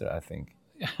sister, I think?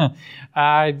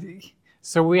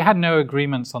 So we had no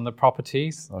agreements on the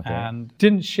properties, and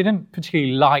she didn't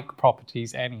particularly like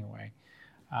properties anyway.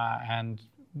 And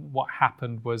what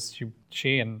happened was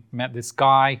she met this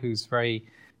guy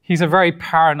he's a very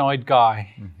paranoid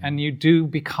guy, and you do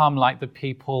become like the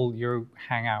people you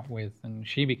hang out with. And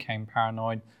she became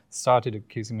paranoid, started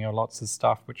accusing me of lots of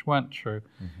stuff which weren't true,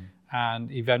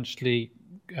 and eventually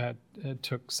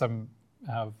took some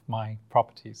of my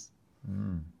properties.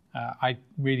 I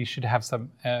really should have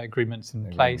some agreements in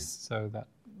place so that,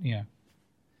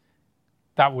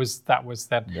 that was that.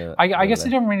 I guess I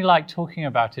don't really like talking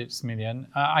about it, Smiljan.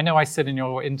 I know I said in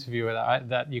your interview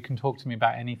that you can talk to me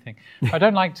about anything. But I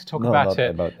don't like to talk about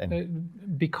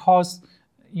it because,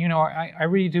 I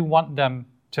really do want them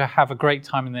to have a great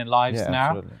time in their lives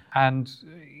now. Absolutely. And,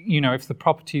 if the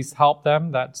properties help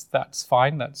them, that's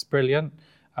fine, that's brilliant.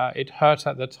 It hurt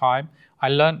at the time. I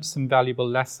learned some valuable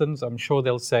lessons. I'm sure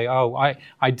they'll say,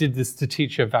 I did this to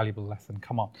teach you a valuable lesson.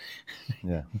 Come on.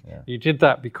 Yeah. You did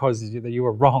that because you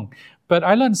were wrong. But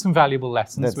I learned some valuable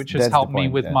lessons, which has helped me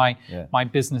with my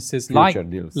businesses, future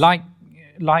deals.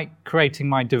 like creating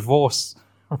my divorce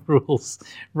rules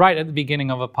right at the beginning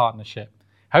of a partnership.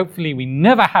 Hopefully we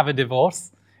never have a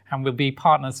divorce and we'll be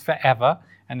partners forever.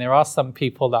 And there are some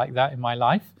people like that in my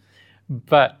life.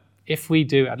 But if we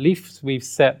do, at least we've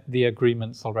set the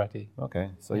agreements already. Okay,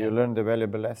 so you learned a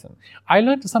valuable lesson. I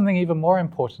learned something even more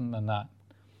important than that.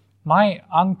 My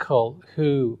uncle,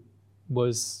 who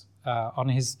was on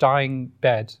his dying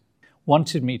bed,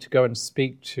 wanted me to go and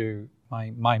speak to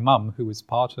my mum, who was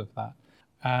part of that.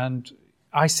 And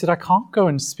I said, I can't go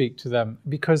and speak to them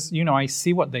because, I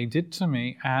see what they did to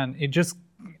me, and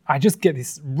I just get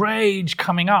this rage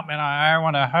coming up, and I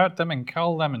want to hurt them and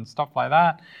kill them and stuff like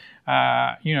that.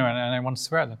 And I want to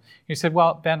swear at them. He said,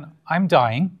 well, Ben, I'm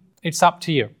dying. It's up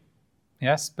to you.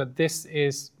 Yes, but this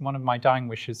is one of my dying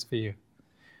wishes for you.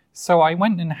 So I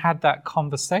went and had that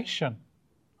conversation.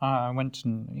 I went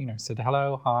and, said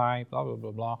hello, hi, blah, blah,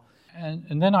 blah, blah.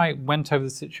 And then I went over the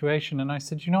situation and I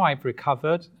said, I've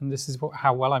recovered and this is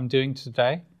how well I'm doing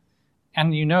today.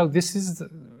 And, this is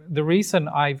the reason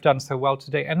I've done so well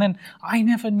today. And then I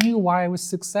never knew why I was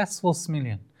successful,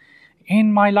 Smiljan.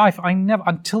 In my life,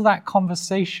 until that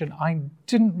conversation, I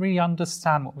didn't really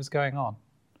understand what was going on.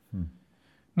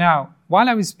 Now, while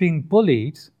I was being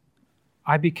bullied,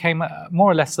 I became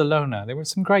more or less a loner. There were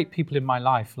some great people in my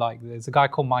life, like there's a guy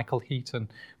called Michael Heaton,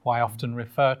 who I often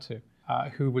refer to,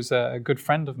 who was a good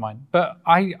friend of mine. But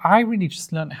I really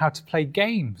just learned how to play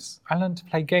games. I learned to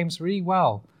play games really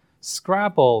well.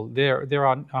 Scrabble, there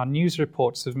are news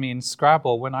reports of me in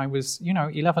Scrabble when I was,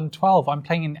 11, 12. I'm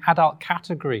playing in adult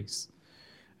categories.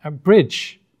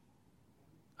 Bridge,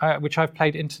 which I've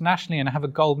played internationally and have a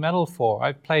gold medal for.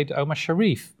 I've played Omar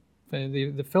Sharif,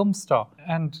 the film star.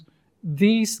 And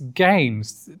these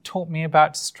games taught me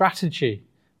about strategy.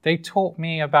 They taught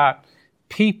me about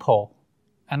people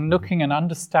and looking and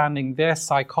understanding their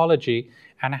psychology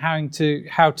and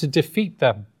how to defeat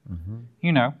them.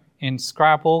 In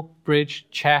Scrabble, Bridge,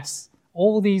 chess,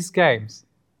 all these games.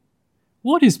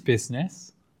 What is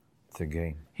business? It's a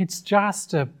game. It's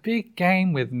just a big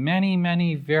game with many,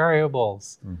 many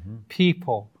variables.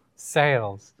 People,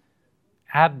 sales,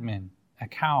 admin,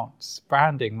 accounts,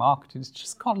 branding, marketing. It's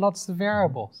just got lots of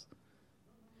variables.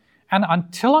 And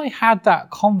until I had that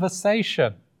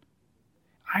conversation,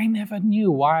 I never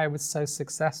knew why I was so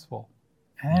successful.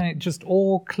 And then it just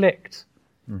all clicked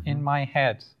in my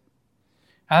head.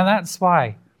 And that's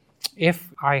why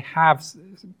if I have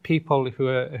people who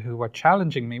are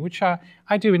challenging me, which I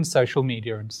do in social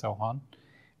media and so on,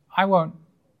 I won't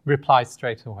reply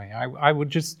straight away. I would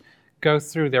just go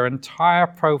through their entire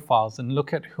profiles and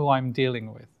look at who I'm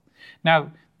dealing with. Now,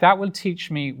 that will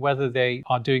teach me whether they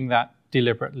are doing that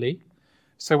deliberately.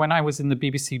 So when I was in the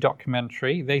BBC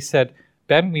documentary, they said,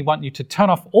 Ben, we want you to turn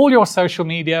off all your social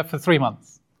media for 3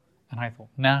 months. And I thought,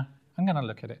 nah, I'm going to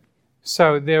look at it.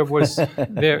 So there was a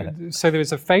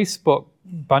Facebook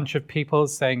bunch of people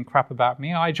saying crap about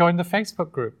me. I joined the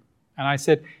Facebook group and I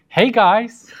said, hey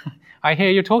guys, I hear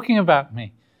you're talking about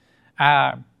me.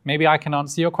 Maybe I can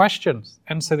answer your questions.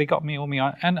 And so they got me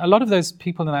on. And a lot of those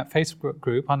people in that Facebook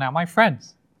group are now my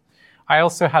friends. I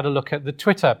also had a look at the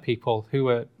Twitter people who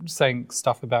were saying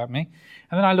stuff about me.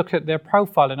 And then I looked at their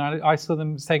profile and I saw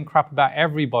them saying crap about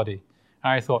everybody.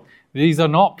 And I thought, these are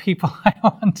not people I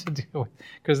want to deal with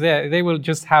because they will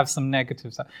just have some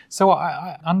negative stuff. So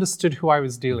I understood who I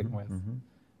was dealing with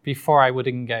before I would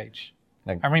engage.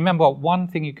 And remember, one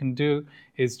thing you can do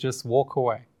is just walk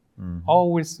away.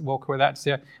 Always walk away. That's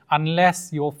it.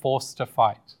 Unless you're forced to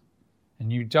fight.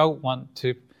 And you don't want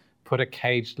to put a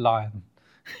caged lion.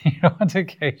 You don't want a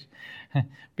cage.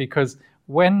 Because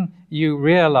when you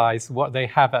realize what they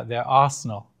have at their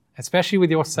arsenal, especially with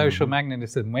your social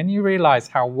magnetism, when you realize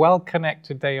how well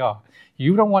connected they are,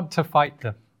 you don't want to fight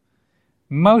them.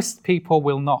 Most people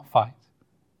will not fight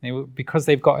because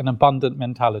they've got an abundant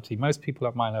mentality. Most people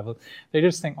at my level, they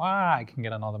just think, I can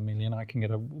get another million, I can get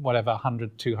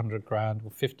 100, 200 grand, or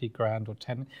 50 grand, or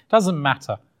 10. It doesn't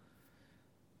matter.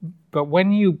 But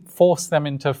when you force them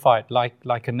into a fight,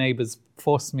 like a neighbor's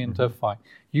forced me into a fight,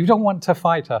 you don't want to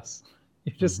fight us.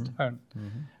 You just don't.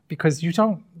 Because you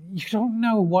don't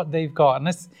know what they've got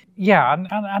unless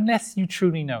you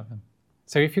truly know them.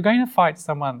 So if you're going to fight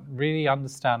someone, really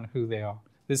understand who they are.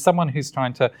 There's someone who's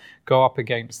trying to go up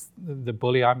against the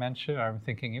bully I mentioned. I'm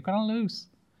thinking, you're going to lose.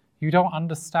 You don't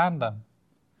understand them.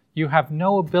 You have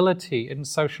no ability in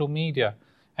social media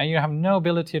and you have no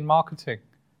ability in marketing.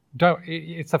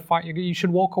 It's a fight. You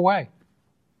should walk away.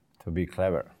 To be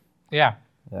clever. Yeah.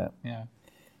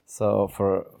 So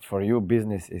for you,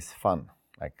 business is fun.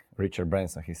 Like Richard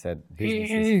Branson, he said,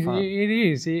 business is fun. It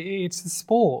is. It's a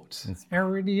sport.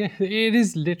 It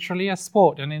is literally a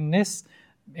sport. And in this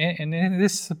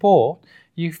sport,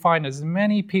 you find as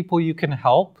many people you can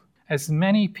help, as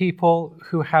many people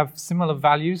who have similar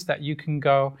values that you can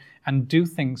go and do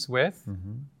things with.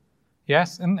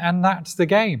 Yes, and that's the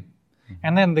game.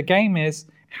 And then the game is,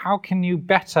 how can you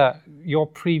better your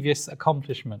previous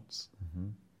accomplishments?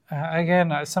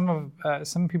 Again, some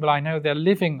people I know, they're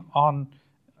living on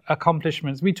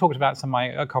accomplishments. We talked about some of my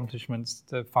accomplishments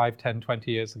 5, 10,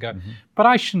 20 years ago, but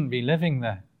I shouldn't be living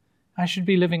there. I should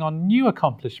be living on new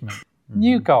accomplishments,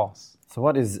 new goals. So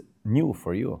what is new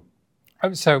for you?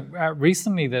 So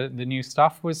recently the new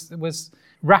stuff was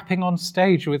rapping on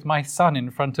stage with my son in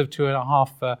front of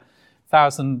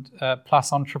 2,500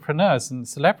 plus entrepreneurs and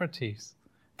celebrities.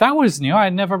 That was new. I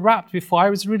had never rapped before. I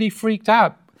was really freaked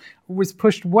out. I was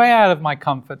pushed way out of my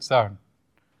comfort zone.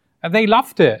 And they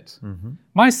loved it.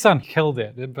 My son killed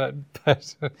it, but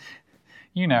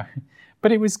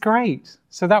but it was great.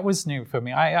 So that was new for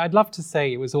me. I'd love to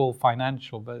say it was all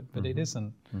financial, but it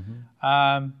isn't.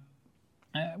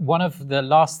 One of the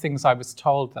last things I was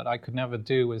told that I could never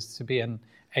do was to be an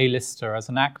A-lister as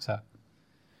an actor.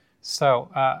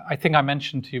 So I think I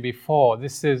mentioned to you before,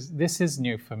 this is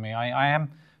new for me. I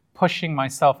am pushing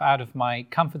myself out of my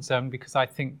comfort zone because I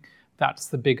think that's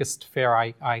the biggest fear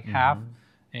I have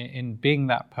in being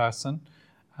that person.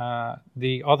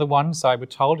 The other ones I was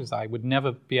told is I would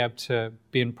never be able to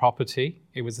be in property.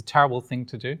 It was a terrible thing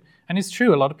to do. And it's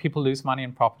true, a lot of people lose money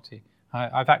in property.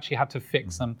 I've actually had to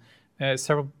fix some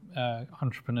several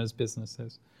entrepreneurs'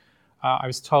 businesses. I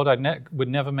was told I would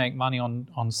never make money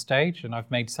on stage, and I've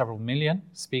made several million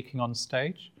speaking on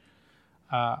stage.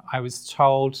 I was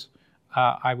told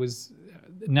I was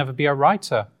never be a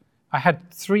writer. I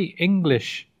had 3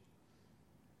 English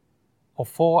or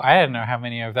 4, I don't know how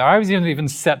many over there. I was even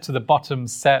set to the bottom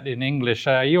set in English.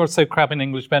 You're so crap in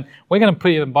English, Ben. We're going to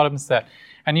put you in the bottom set.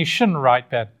 And you shouldn't write,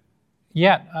 Ben.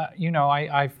 Yet,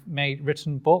 I've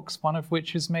written books, one of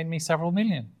which has made me several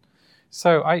million.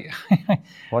 So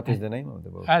What is the name of the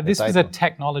book? This was a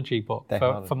technology book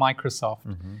for Microsoft.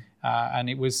 And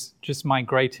it was just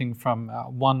migrating from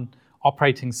one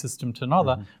operating system to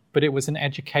another, but it was an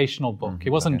educational book. It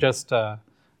wasn't just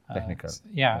technical.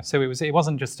 So it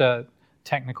wasn't just a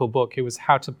technical book. It was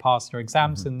how to pass your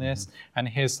exams in this, and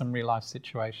here's some real life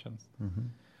situations.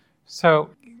 So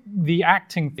the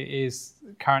acting is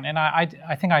current, and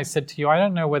I think I said to you, I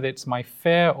don't know whether it's my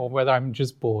fear or whether I'm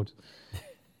just bored.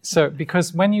 So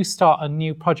because when you start a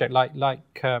new project,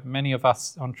 like many of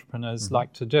us entrepreneurs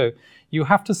like to do, you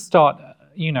have to start,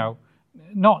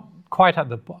 not quite at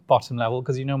the bottom level,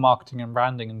 because you know marketing and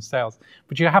branding and sales,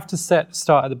 but you have to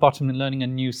start at the bottom and learning a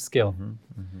new skill.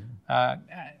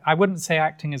 I wouldn't say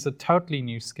acting is a totally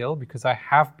new skill, because I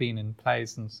have been in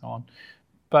plays and so on,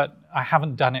 but I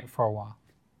haven't done it for a while.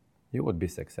 You would be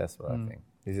successful, I think.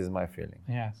 This is my feeling.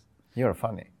 Yes. You're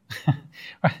funny.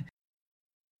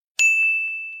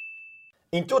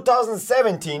 In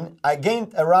 2017, I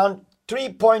gained around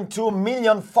 3.2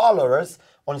 million followers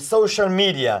on social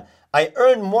media. I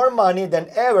earned more money than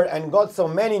ever and got so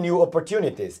many new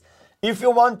opportunities. If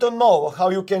you want to know how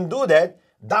you can do that,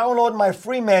 download my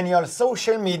free manual,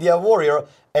 Social Media Warrior,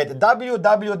 at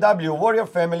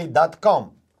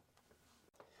www.warriorfamily.com.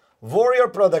 Warrior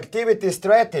Productivity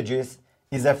Strategies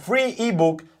is a free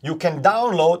ebook you can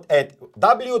download at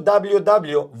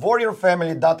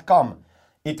www.warriorfamily.com.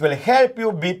 It will help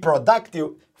you be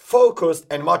productive, focused,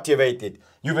 and motivated.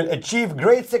 You will achieve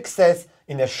great success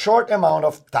in a short amount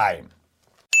of time.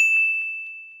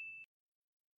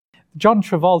 John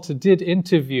Travolta did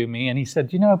interview me, and he said,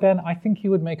 Ben, I think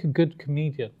you would make a good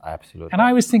comedian. Absolutely. And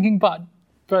I was thinking, but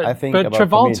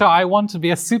Travolta, I want to be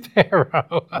a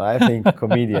superhero. I think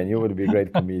comedian, you would be a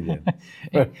great comedian.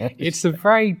 It's a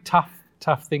very tough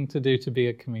thing to do, to be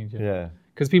a comedian. Yeah.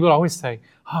 Because people always say,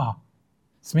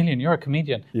 Smiljan, you're a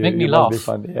comedian. Make me you laugh. must be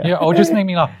funny, yeah. Or just make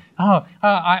me laugh.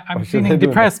 I'm feeling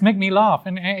depressed. Make me laugh.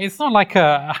 And it's not like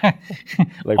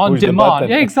like on demand.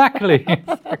 Yeah, exactly.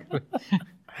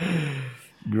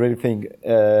 Great thing.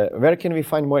 Where can we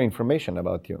find more information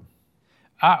about you?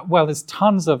 Well, there's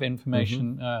tons of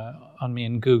information on me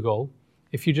in Google.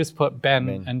 If you just put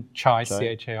Ben and Chai,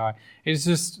 C-H-A-I, it's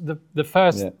just the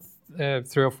first 3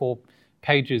 or 4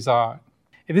 pages are.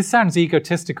 This sounds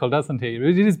egotistical, doesn't it?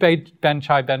 It is Ben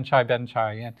Chai.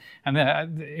 Yeah. And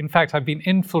in fact, I've been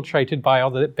infiltrated by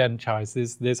other Ben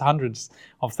Chais. There's hundreds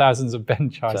of thousands of Ben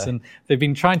Chais, and they've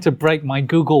been trying to break my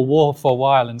Google wall for a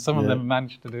while, and some of them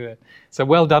managed to do it. So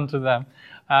well done to them.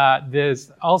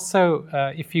 There's also,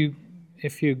 if you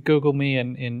Google me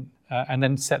and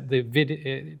then set the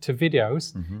to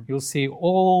videos, you'll see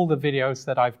all the videos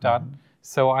that I've done.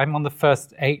 So I'm on the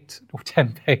first 8 or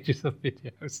 10 pages of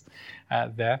videos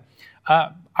there.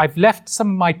 I've left some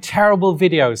of my terrible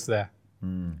videos there.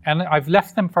 And I've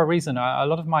left them for a reason. A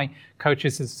lot of my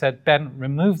coaches have said, Ben,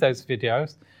 remove those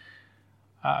videos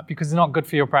because they're not good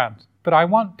for your brand. But I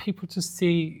want people to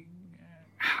see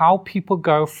how people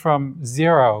go from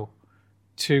zero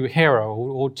to hero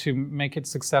or to make it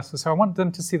successful. So I want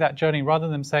them to see that journey rather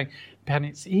than saying, Ben,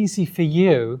 it's easy for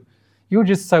you. You're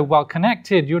just so well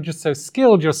connected. You're just so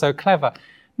skilled. You're so clever.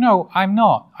 No, I'm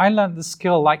not. I learned the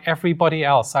skill like everybody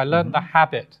else. I learned the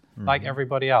habit like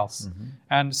everybody else.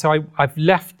 And so I've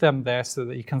left them there so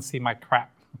that you can see my crap.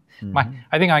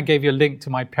 I think I gave you a link to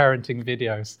my parenting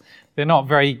videos. They're not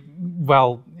very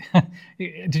well.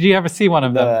 Did you ever see one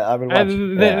of them? I will watch.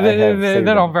 They're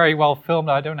not very well filmed.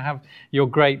 I don't have your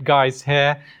great guys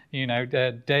here.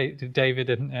 David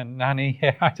and Nani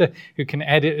here, who can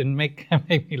edit and make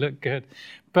me look good.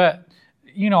 But,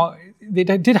 they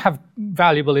did have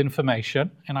valuable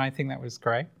information, and I think that was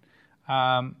great.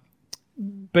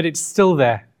 But it's still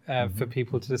there for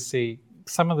people to see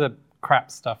some of the crap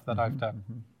stuff that I've done.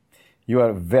 You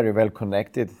are very well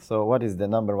connected. So what is the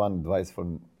number one advice for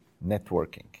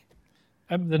networking?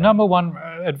 The number one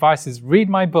advice is read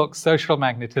my book, Social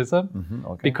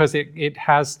Magnetism, because it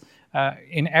has...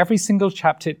 in every single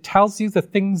chapter, it tells you the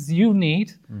things you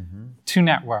need to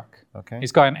network.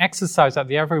 It's got an exercise at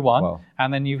the everyone,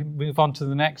 and then you move on to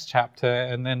the next chapter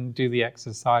and then do the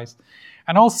exercise.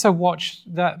 And also watch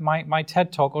my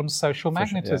TED Talk on social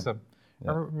magnetism.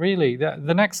 Really,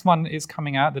 the next one is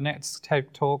coming out. The next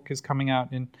TED Talk is coming out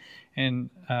in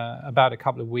about a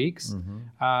couple of weeks.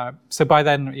 So by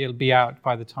then it'll be out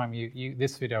by the time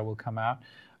this video will come out.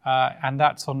 And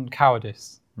that's on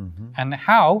cowardice. And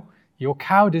how your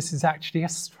cowardice is actually a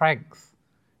strength.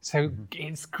 So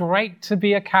it's great to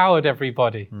be a coward,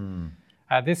 everybody.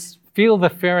 This feel the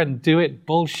fear and do it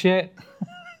bullshit.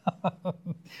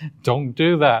 Don't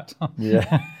do that.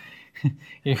 Yeah.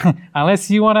 Unless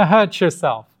you want to hurt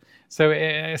yourself.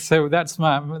 So that's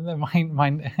my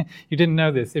you didn't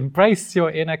know this. Embrace your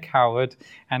inner coward,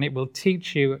 and it will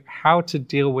teach you how to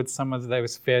deal with some of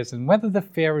those fears and whether the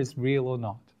fear is real or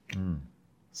not.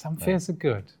 Some fears are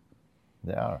good.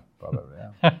 They are, probably.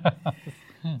 Yeah.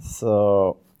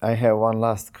 So I have one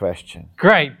last question.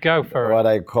 Great, go for it. What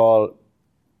I call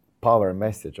power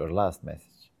message or last message.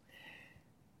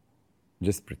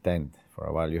 Just pretend for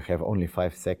a while. You have only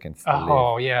 5 seconds to live.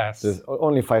 Oh, yes. There's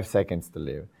only 5 seconds to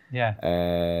live. Yeah.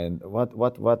 And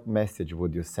what message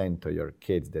would you send to your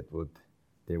kids that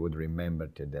they would remember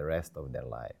to the rest of their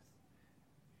lives?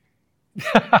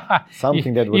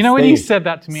 Something that would you know, stay, when you said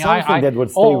that to me, something that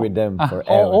would stay with them forever.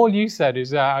 All you said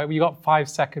is you got 5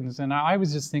 seconds, and I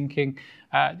was just thinking.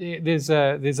 There's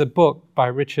a book by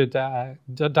Richard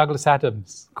Douglas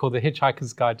Adams called The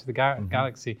Hitchhiker's Guide to the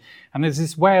Galaxy, and there's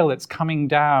this whale that's coming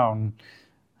down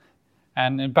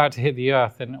and about to hit the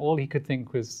earth, and all he could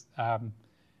think was,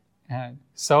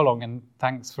 so long and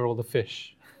thanks for all the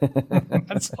fish.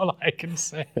 That's all I can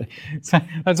say. So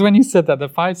that's when you said that. The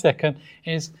 5 second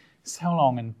is so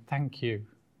long and thank you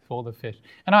for all the fish.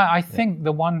 And I think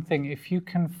the one thing, if you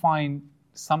can find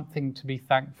something to be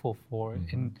thankful for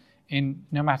in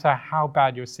no matter how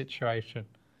bad your situation,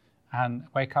 and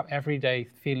wake up every day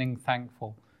feeling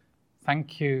thankful.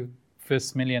 Thank you for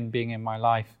Smiljan being in my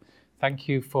life. Thank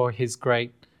you for his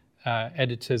great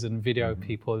editors and video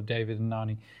people, David and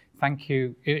Nani. Thank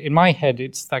you. In my head,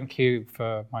 it's thank you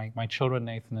for my children,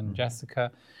 Nathan and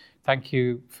Jessica. Thank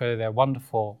you for their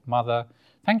wonderful mother.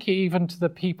 Thank you even to the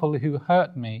people who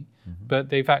hurt me, but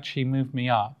they've actually moved me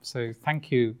up. So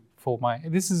thank you.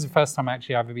 This is the first time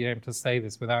actually I've been able to say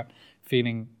this without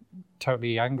feeling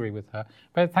totally angry with her.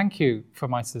 But thank you for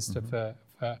my sister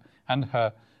and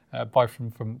her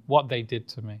boyfriend from what they did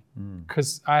to me.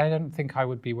 Because I don't think I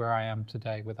would be where I am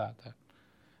today without that.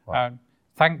 Wow.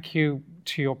 Thank you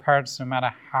to your parents, no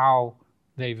matter how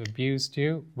they've abused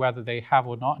you, whether they have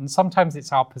or not. And sometimes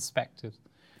it's our perspective.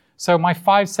 So my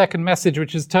 5 second message,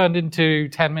 which has turned into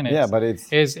 10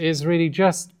 minutes, is really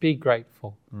just be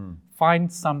grateful.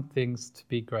 Find some things to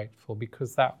be grateful,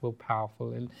 because that will be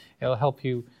powerful. It'll help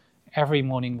you every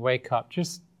morning wake up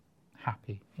just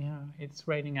happy. Yeah, it's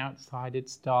raining outside,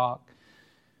 it's dark.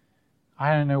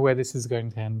 I don't know where this is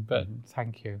going to end, but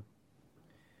thank you.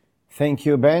 Thank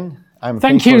you, Ben.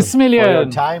 Thank you, Smiljan, for your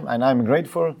time, and I'm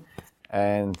grateful.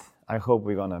 And I hope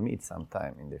we're gonna meet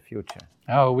sometime in the future.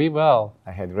 Oh, we will.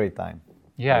 I had a great time.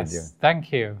 Yes,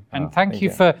 thank you. And thank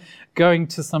you for going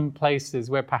to some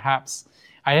places where perhaps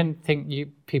I didn't think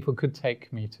people could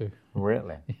take me to.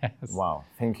 Really? Yes. Wow.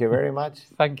 Thank you very much.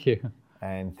 Thank you.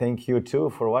 And thank you too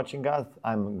for watching us.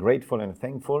 I'm grateful and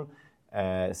thankful.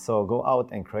 So go out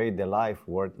and create the life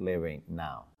worth living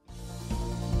now.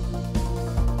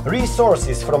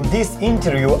 Resources from this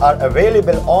interview are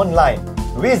available online.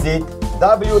 Visit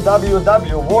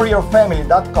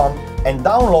www.warriorfamily.com and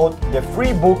download the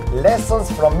free book Lessons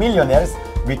from Millionaires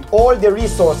with all the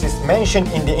resources mentioned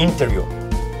in the interview.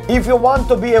 If you want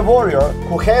to be a warrior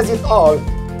who has it all,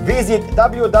 visit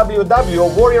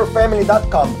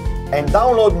www.warriorfamily.com and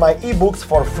download my ebooks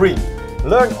for free.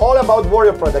 Learn all about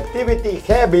warrior productivity,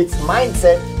 habits,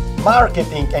 mindset,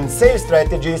 marketing and sales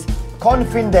strategies,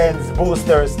 confidence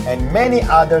boosters, and many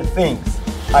other things.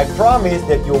 I promise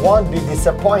that you won't be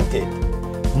disappointed.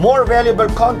 More valuable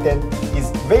content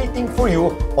is waiting for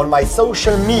you on my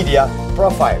social media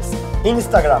profiles.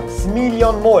 Instagram,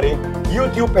 Smiljan Mori,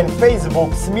 YouTube and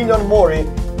Facebook, Smiljan Mori,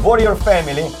 Warrior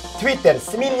Family, Twitter,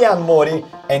 Smiljan Mori,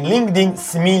 and LinkedIn,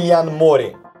 Smiljan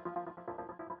Mori.